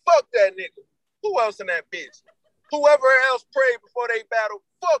 Fuck that nigga. Who else in that bitch? Whoever else prayed before they battle,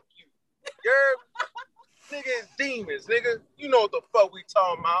 fuck you. You heard me? Nigga, it's Demons, nigga. You know what the fuck we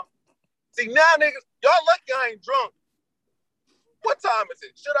talking about. See, now niggas, y'all lucky I ain't drunk. What time is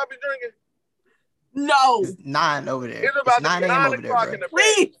it? Should I be drinking? No. It's 9 over there. It's about 9 9 o'clock in the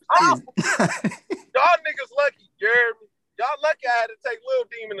morning. Y'all niggas lucky, you heard me? Y'all lucky I had to take Lil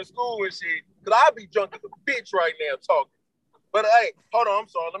Demon to school and shit, because I'd be drunk as a bitch right now talking. But hey, hold on, I'm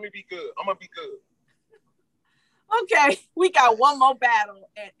sorry. Let me be good. I'm going to be good. Okay, we got one more battle,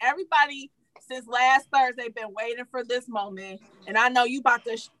 and everybody since last Thursday been waiting for this moment. And I know you about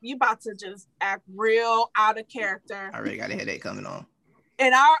to just act real out of character. I already got a headache coming on.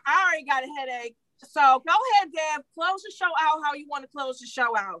 And I already got a headache. So go ahead, Dev. Close the show out how you want to close the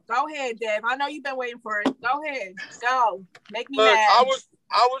show out. Go ahead, Dev. I know you've been waiting for it. Go ahead. Go. Make me mad. I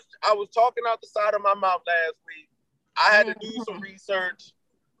was talking out the side of my mouth last week. I had to do some research.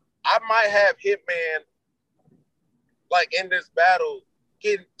 I might have Hitman like in this battle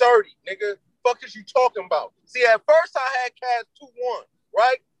getting 30, nigga. Fuck is you talking about? See, at first I had Cass 2-1,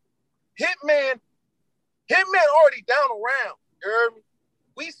 right? Hitman already down around. You heard me?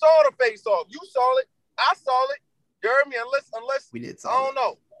 We saw the face off. You saw it. I saw it. You heard me? Unless we did. I don't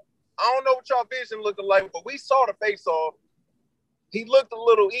know. I don't know what y'all vision looking like, but we saw the face off. He looked a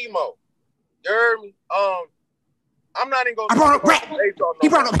little emo. You heard me? I'm not even gonna. I brought up rap. He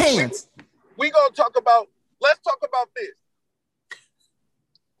brought up hands. We gonna talk about. Let's talk about this.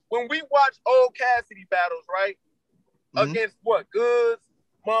 When we watch old Cassidy battles, right? Against what? Goods,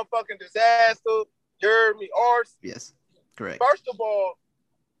 motherfucking Disaster, you heard me? Arts. Yes, correct. First of all,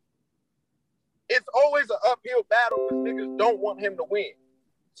 it's always an uphill battle because niggas don't want him to win.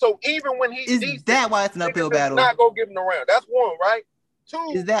 So even when he's decent, that why it's an uphill battle? Not go give him the round. That's one, right?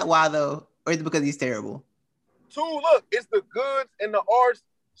 Two. Is that why though, or is it because he's terrible? Two, look, it's the Goods and the Arts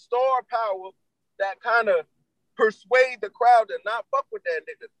star power that kind of persuade the crowd to not fuck with that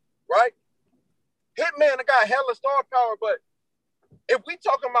nigga, right? Hitman got hella star power, but if we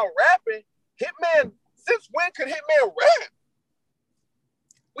talking about rapping, Hitman, since when could Hitman rap?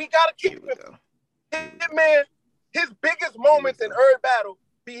 We gotta keep it. Hitman, his biggest moments in every battle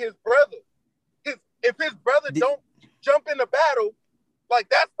be his brother. If his brother don't jump in the battle, like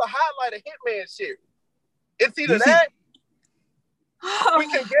that's the highlight of Hitman shit. It's either that. We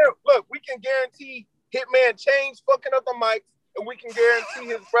can guarantee Hitman Chains fucking up the mics, and we can guarantee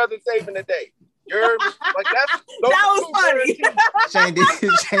his brother saving the day. You heard me? Like that was funny. Shane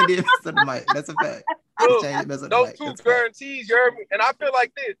did mess up the mic. That's a fact. Look, those two guarantees, you heard me? And I feel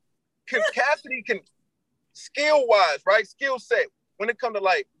like this. Cassidy can skill-wise, right? Skill set, when it comes to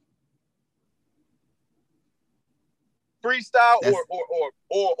like freestyle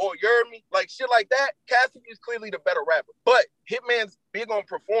or you heard me? Like shit like that, Cassidy is clearly the better rapper. But Hitman's big on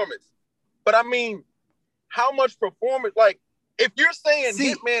performance. But I mean, how much performance, like, If you're saying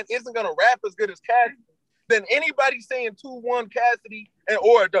Hitman isn't gonna rap as good as Cassidy, then anybody saying 2-1 Cassidy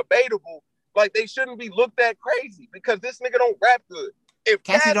or debatable, like they shouldn't be looked at crazy because this nigga don't rap good. If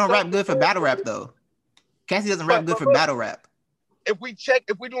Cassidy don't rap good for battle rap though. Cassidy doesn't rap good for battle rap. If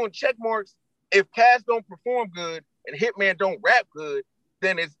we're doing check marks, if Cass don't perform good and Hitman don't rap good,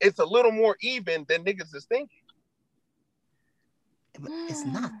 then it's a little more even than niggas is thinking. But it's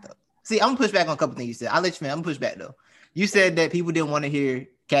not though. See, I'm gonna push back on a couple things you said. I'll let you man. I'm gonna push back though. You said that people didn't want to hear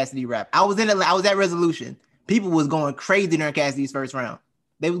Cassidy rap. I was at Resolution. People was going crazy during Cassidy's first round.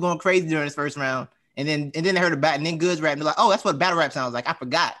 They was going crazy during his first round, and then they heard about and then Goods rap. And they're like, oh, that's what battle rap sounds like. I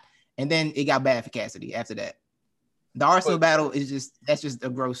forgot. And then it got bad for Cassidy after that. The Arsenal battle is that's just a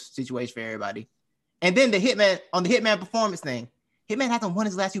gross situation for everybody. And then the Hitman performance thing. Hitman hasn't won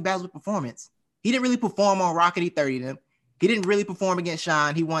his last few battles with performance. He didn't really perform on Rocket. He 30'd him. He didn't really perform against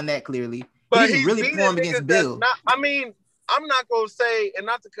Sean. He won that clearly. But he didn't really perform against Bill. I'm not gonna say, and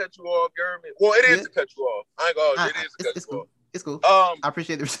not to cut you off, Jeremy. Well, it is to cut you off. I ain't gonna. It is to cut you off. It's cool. I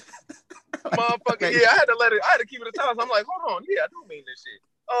appreciate the motherfucker. Yeah, I had to keep it a time. So I'm like, hold on. Yeah, I do mean this shit.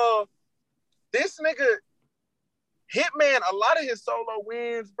 This nigga Hitman, a lot of his solo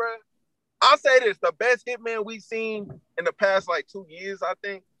wins, bro. I'll say this: the best Hitman we've seen in the past like 2 years, I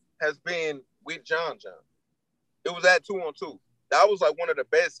think, has been with John. It was at 2-on-2. That was like one of the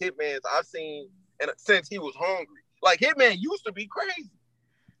best Hitmans I've seen since he was hungry. Like Hitman used to be crazy.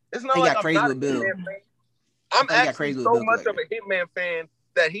 It's not like I'm not a Hitman fan. I'm actually so much of a Hitman fan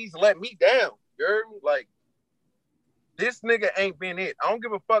that he's let me down. You heard me? Like this nigga ain't been it. I don't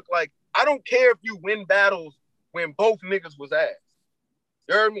give a fuck. Like I don't care if you win battles when both niggas was ass.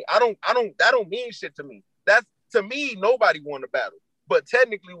 You heard me? That don't mean shit to me. That's to me, nobody won the battle. But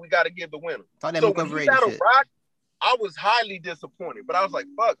technically we gotta give the winner. So when he battled Rock, I was highly disappointed. But I was like,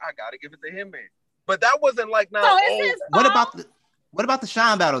 fuck, I gotta give it to him, man. But that wasn't like what about the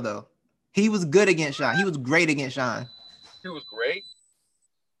Sean battle though? He was good against Sean. He was great against Sean. He was great.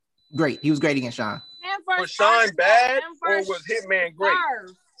 Great. He was great against Sean. Was Sean bad or was Hitman great?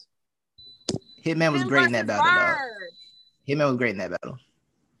 Hitman was great in that battle, dog. Hitman was great in that battle.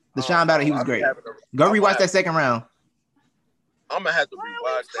 The Sean battle, he was great. Go rewatch that second round. I'm gonna have to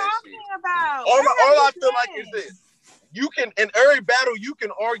rewatch that shit. All I feel like is this. You can, in every battle, you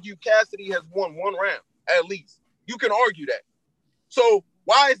can argue Cassidy has won one round, at least. You can argue that. So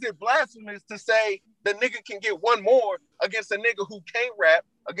why is it blasphemous to say the nigga can get one more against a nigga who can't rap,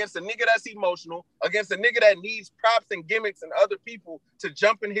 against a nigga that's emotional, against a nigga that needs props and gimmicks and other people to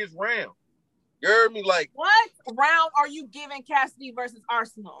jump in his round? You heard me? Like, what round are you giving Cassidy versus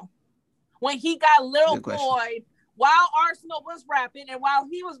Arsenal? When he got Lil Boy while Arsenal was rapping and while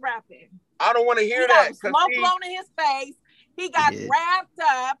he was rapping. I don't want to hear that. Smoke blown in his face. He got wrapped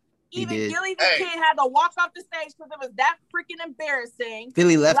up. Even Gilly the Kid had to walk off the stage because it was that freaking embarrassing.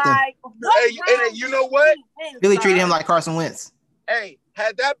 Philly left him. And you know what? Philly treated him like Carson Wentz. Hey,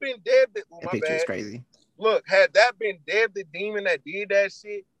 had that been Dev, that picture is crazy. Look, had that been Dev the Demon that did that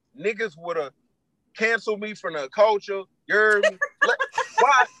shit, niggas would have canceled me from the culture. You heard me?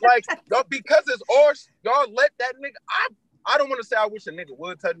 Why? Like, because it's ours, y'all let that nigga. I don't want to say I wish a nigga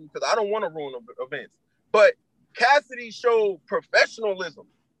would touch me because I don't want to ruin events. But Cassidy showed professionalism.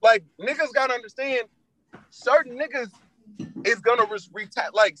 Like, niggas gotta understand, certain niggas is gonna retire.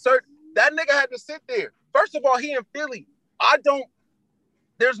 Like, that nigga had to sit there. First of all, he in Philly.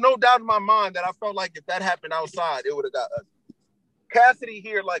 There's no doubt in my mind that I felt like if that happened outside, it would have got ugly. Cassidy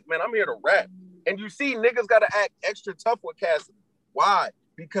here, like, man, I'm here to rap. And you see niggas gotta act extra tough with Cassidy. Why?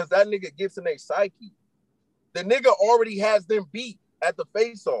 Because that nigga gets in their psyche. The nigga already has them beat at the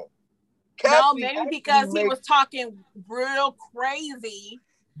face-off. No, maybe because he was talking real crazy.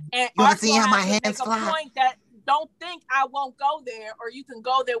 And you want to see how my hands fly? Point that don't think I won't go there, or you can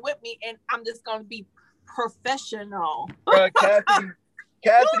go there with me, and I'm just gonna be professional. Cassidy,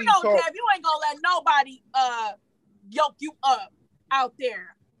 you know, Kev, you ain't gonna let nobody yoke you up out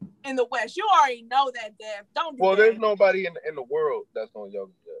there in the West. You already know that, Dev. Don't do that. There's nobody in the world that's gonna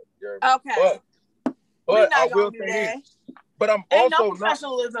yoke you up. Okay. But I will say this. But I'm ain't also no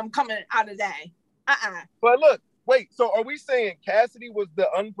professionalism coming out of that. But look, wait. So are we saying Cassidy was the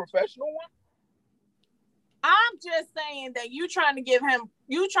unprofessional one? I'm just saying that you trying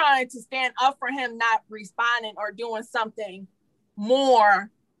to stand up for him not responding or doing something more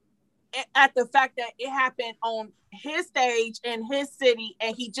at the fact that it happened on his stage in his city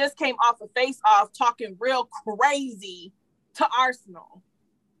and he just came off a face-off talking real crazy to Arsenal.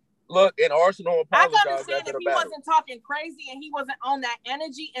 Look, and Arsenal apologized. I understand if he wasn't talking crazy and he wasn't on that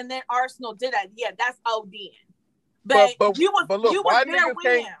energy, and then Arsenal did that. Yeah, that's ODing. But you was there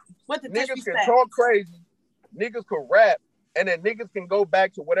with him with the niggas disrespect. Can talk crazy, niggas could rap, and then niggas can go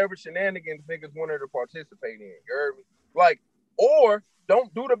back to whatever shenanigans niggas wanted to participate in. You heard me? Like, or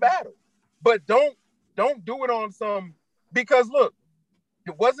don't do the battle, but don't do it on some, because look,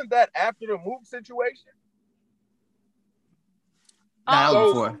 it wasn't that after the Mook situation. No, that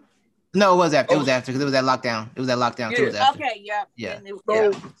was before. No, it was after. It was after because it was that lockdown. It was that lockdown too. Yeah. Okay, yeah. Yeah.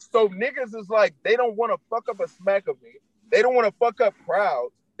 So niggas is like, they don't want to fuck up a Smack event. They don't want to fuck up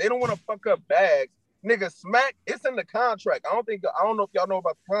crowds. They don't want to fuck up bags. Nigga, Smack, it's in the contract. I don't know if y'all know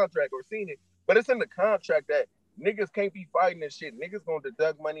about the contract or seen it, but it's in the contract that niggas can't be fighting this shit. Niggas gonna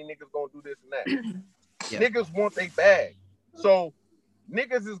deduct money. Niggas gonna do this and that. Yeah. Niggas want they bag. So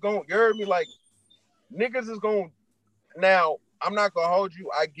niggas is gonna, you heard me? Like, niggas is gonna, now, I'm not gonna hold you.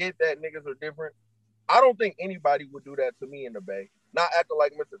 I get that niggas are different. I don't think anybody would do that to me in the Bay. Not acting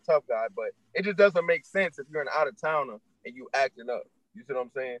like Mr. Tough Guy, but it just doesn't make sense if you're an out-of-towner and you acting up. You see what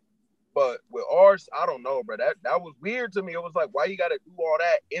I'm saying? But with ours, I don't know, bro. That was weird to me. It was like, why you gotta do all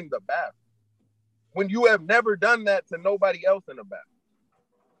that in the battle when you have never done that to nobody else in the battle?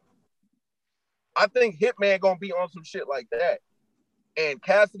 I think Hitman gonna be on some shit like that, and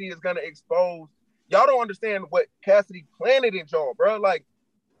Cassidy is gonna expose. Y'all don't understand what Cassidy planted in y'all, bro. Like,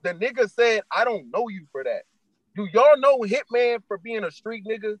 the nigga said, I don't know you for that. Do y'all know Hitman for being a street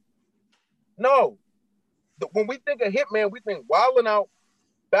nigga? No. When we think of Hitman, we think wilding out,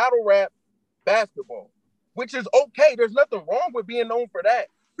 battle rap, basketball, which is okay. There's nothing wrong with being known for that.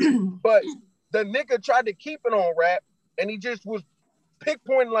 But the nigga tried to keep it on rap, and he just was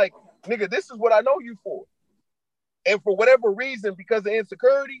pinpointing like, nigga, this is what I know you for. And for whatever reason, because of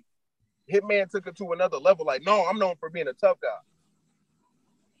insecurity, Hitman took it to another level. Like, no, I'm known for being a tough guy.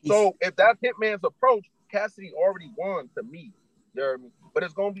 So if that's Hitman's approach, Cassidy already won to me. You heard me? But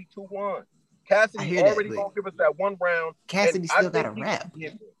it's gonna be 2-1. Cassidy already gonna give us that one round. Cassidy still got a rap.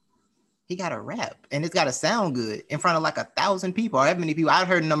 He got a rap, and it's got to sound good in front of like 1,000 people. Or that many people. I've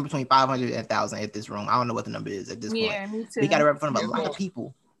heard a number between 500 and 1,000 at this room. I don't know what the number is at this point. Yeah, me too. We got to rap in front of a lot of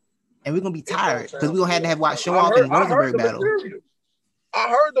people, and we're gonna be tired because we're gonna have to watch show off in Rosenberg battle. I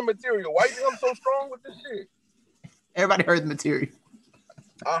heard the material. Why you think I'm so strong with this shit? Everybody heard the material.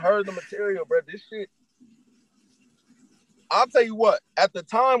 I heard the material, bro. This shit. I'll tell you what. At the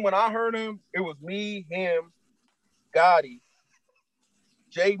time when I heard him, it was me, him, Gotti,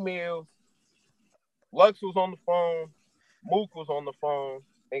 Jay Mills, Lux was on the phone, Mook was on the phone,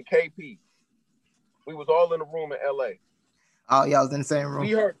 and KP. We was all in the room in LA. Oh, y'all was in the same room.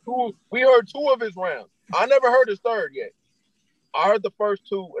 We heard two of his rounds. I never heard his third yet. I heard the first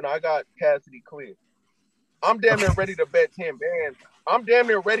two, and I got Cassidy clear. I'm damn near ready to bet 10 bands. I'm damn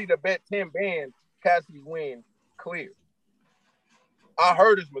near ready to bet 10 bands Cassidy win clear. I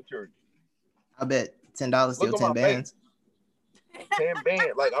heard his material. I bet $10 still 10 bands. 10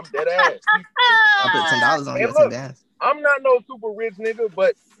 bands, like I'm dead ass. I put $10 on your 10 bands. I'm not no super rich nigga,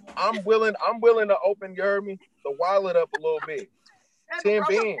 but I'm willing to open, you heard me, to wild it up a little bit. 10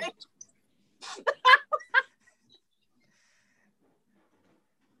 bands.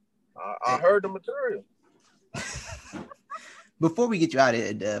 I heard the material. Before we get you out of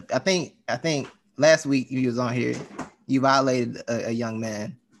here, Dev, I think last week you was on here, you violated a young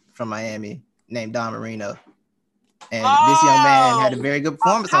man from Miami named Don Marino. And this young man had a very good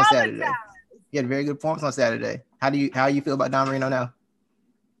performance on Saturday. He had a very good performance on Saturday. How do you feel about Don Marino now?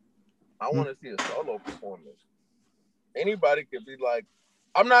 I want to see a solo performance. Anybody could be like,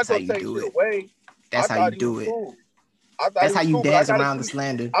 I'm not going to take it away. That's how you do it. Cool. That's how you dance around the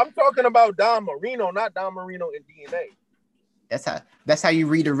slander. I'm talking about Don Marino, not Don Marino in DNA. That's how you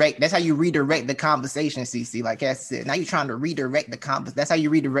redirect. That's how you redirect the conversation, CC. Like Cass said, now you're trying to redirect the conversation. That's how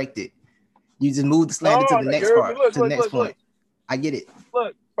you redirect it. You just move the slander to the next part, to the next point. I get it.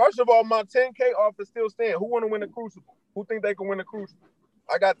 Look, first of all, my 10K offer still stand. Who want to win the Crucible? Who think they can win the Crucible?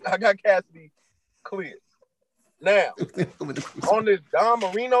 I got Cassidy clear. Now, on this Don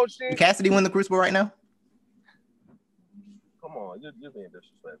Marino shit. Can Cassidy win the Crucible right now? Come on, you're being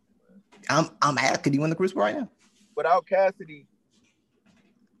disrespectful, man. I'm asking, could he win the Crucible right now? Without Cassidy,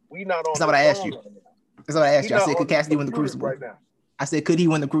 we not on. That's not what I asked you. That's what I asked you. I said, could Cassidy win the Crucible right now? I said, could he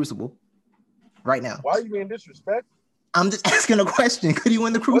win the Crucible right now? Why are you being disrespectful? I'm just asking a question. Could he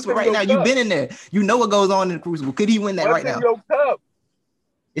win the Crucible right now? You've been in there. You know what goes on in the Crucible. Could he win that right now? Your cup?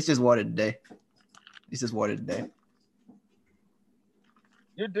 It's just water today. It's just water today.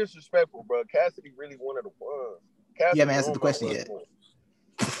 You're disrespectful, bro. Cassidy really one of the ones. You haven't answered the question yet.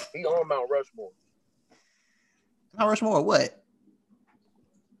 He on Mount Rushmore. Mount Rushmore or what?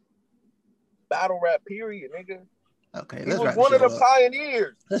 Battle rap period, nigga. Okay, he was one of the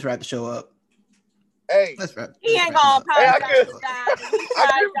pioneers. Let's wrap the show up. Hey, let's wrap. He ain't gonna apologize. I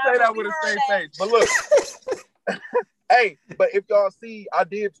couldn't say that with a straight face, but look. Hey, but if y'all see, I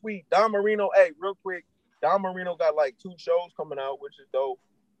did tweet Don Marino. Hey, real quick, Don Marino got like 2 shows coming out, which is dope.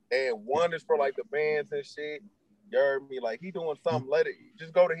 And one is for like the bands and shit. You heard me? Like he doing something. Let it.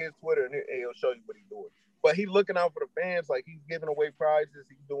 Just go to his Twitter and he'll show you what he's doing. But he looking out for the fans. Like he's giving away prizes.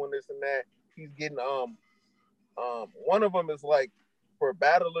 He's doing this and that. He's getting one of them is like for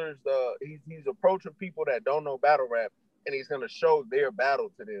battlers. He's approaching people that don't know battle rap, and he's gonna show their battle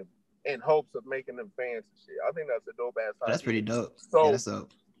to them in hopes of making them fans and shit. I think that's a dope ass idea. That's pretty dope. So yeah, that's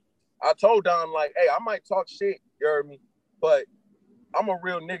dope. I told Don like, hey, I might talk shit, you heard me, but I'm a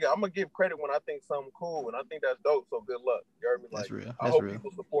real nigga. I'm gonna give credit when I think something cool, and I think that's dope. So good luck, you heard me. Like, that's real. That's I hope real.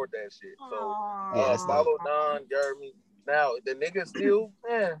 people support that shit. So that's follow Don, you heard me. Now the nigga still,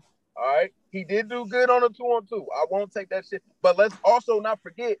 all right. He did do good on a 2-on-2. I won't take that shit. But let's also not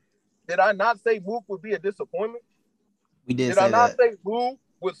forget, did I not say Mook would be a disappointment? We did. Did say I not that. say Mook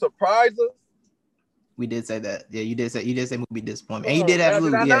would surprise us? We did say that. Yeah, you did say Mook would be disappointment. And you did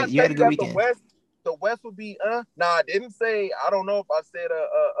absolutely. Yeah, you had a good weekend. The West would be Nah, I didn't say. I don't know if I said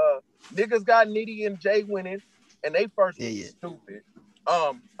niggas got Nitty and Jay winning, and they first was stupid.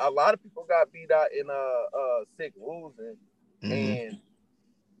 A lot of people got beat out in Sick losing, and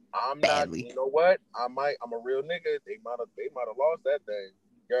I'm badly. Not. You know what? I'm a real nigga. They might have lost that thing.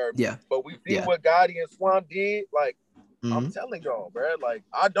 Yeah. But we see what Gotti and Swan did. Like I'm telling y'all, bro. Like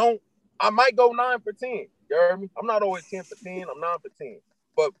I might go 9 for 10. You heard me? I'm not always 10 for 10. I'm 9 for 10.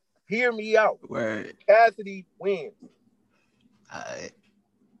 But hear me out. Word. Cassidy wins.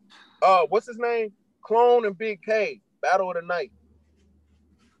 What's his name? Clone and Big K. Battle of the night.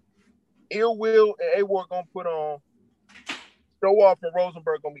 Ill Will and A-War gonna put on. Show Off and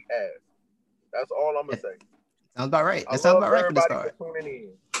Rosenberg gonna be ass. That's all I'm gonna say. Sounds about right. That sounds about right for the start.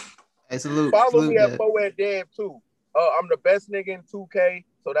 Hey, salute. Follow me at Foed Dev too. I'm the best nigga in 2K.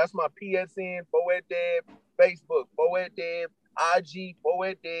 So that's my PSN, Foed Dev, Facebook, Foed Dev, IG,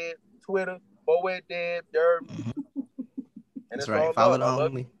 Foed Dev, Twitter, Foed Dev, Derb. That's right. Follow the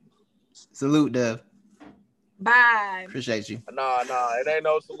homie. Salute, Dev. Bye. Appreciate you. Nah, it ain't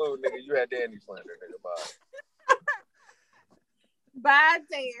no salute, nigga. You had Danny slander, nigga. Bye. Bye,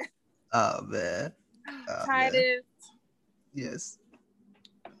 Dan. Oh, man. Titus. Yes.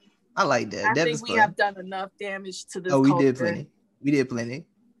 I like that. I think we have done enough damage to this. We did plenty. We did plenty.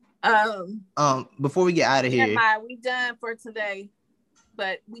 Before we get out of here, we done for today,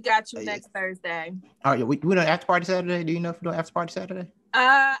 but we got you next Thursday. All right, we doing after party Saturday. Do you know if we're doing after party Saturday?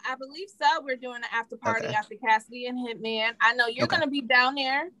 I believe so. We're doing an after party after Cassidy and Hitman. I know you're gonna be down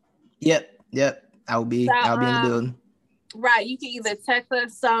there. Yep. I'll be in the building. Right. You can either text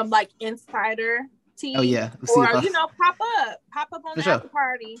us some like insider tea. Oh yeah. Or pop up on the after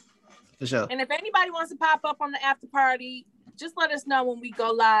party. For sure. And if anybody wants to pop up on the after party, just let us know when we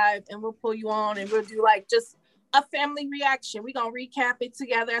go live and we'll pull you on and we'll do like just a family reaction. We're going to recap it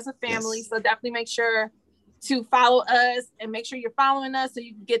together as a family. Yes. So definitely make sure to follow us and make sure you're following us so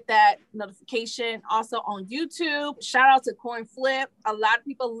you can get that notification. Also on YouTube, shout out to Coin Flip. A lot of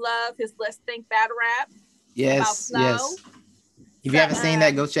people love his Let's Think Battle Rap. Yes. If you haven't seen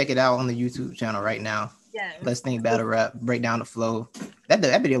that, go check it out on the YouTube channel right now. Yes. Let's Think Battle Rap, break down the flow. That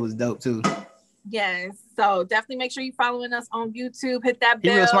video was dope too. Yes. So definitely make sure you're following us on YouTube. Hit that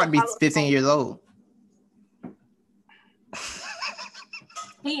bell. He's real smart to be 15 years old.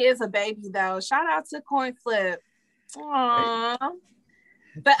 He is a baby though. Shout out to Coin Flip. Aww. Right.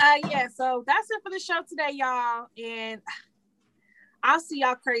 But so that's it for the show today, y'all. And I'll see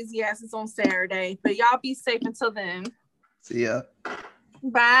y'all crazy asses on Saturday. But y'all be safe until then. See ya.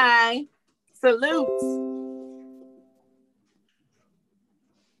 Bye. Salutes.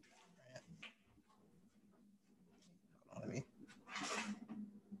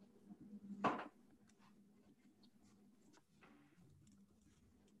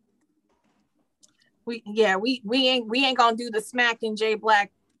 We ain't gonna do the Smack and J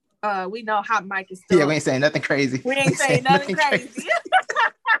Black. We know Hot Mike is still. Yeah, we ain't saying nothing crazy. We ain't saying nothing crazy.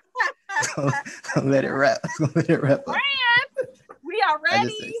 Don't let it rap. We are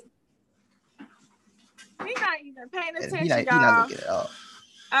ready. We're not even paying attention, y'all. He not looking at all.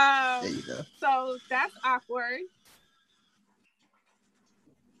 There you go. So that's awkward.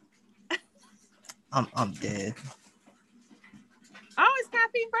 I'm dead. Oh, it's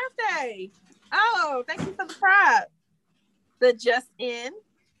Caffeine's birthday. Oh, thank you for the prop. The just in.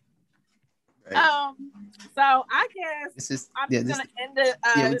 Right. So I guess I'm just gonna end it.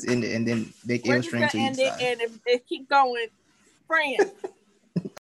 Let's end it, and then they can stream to you. And if it keep going, friends.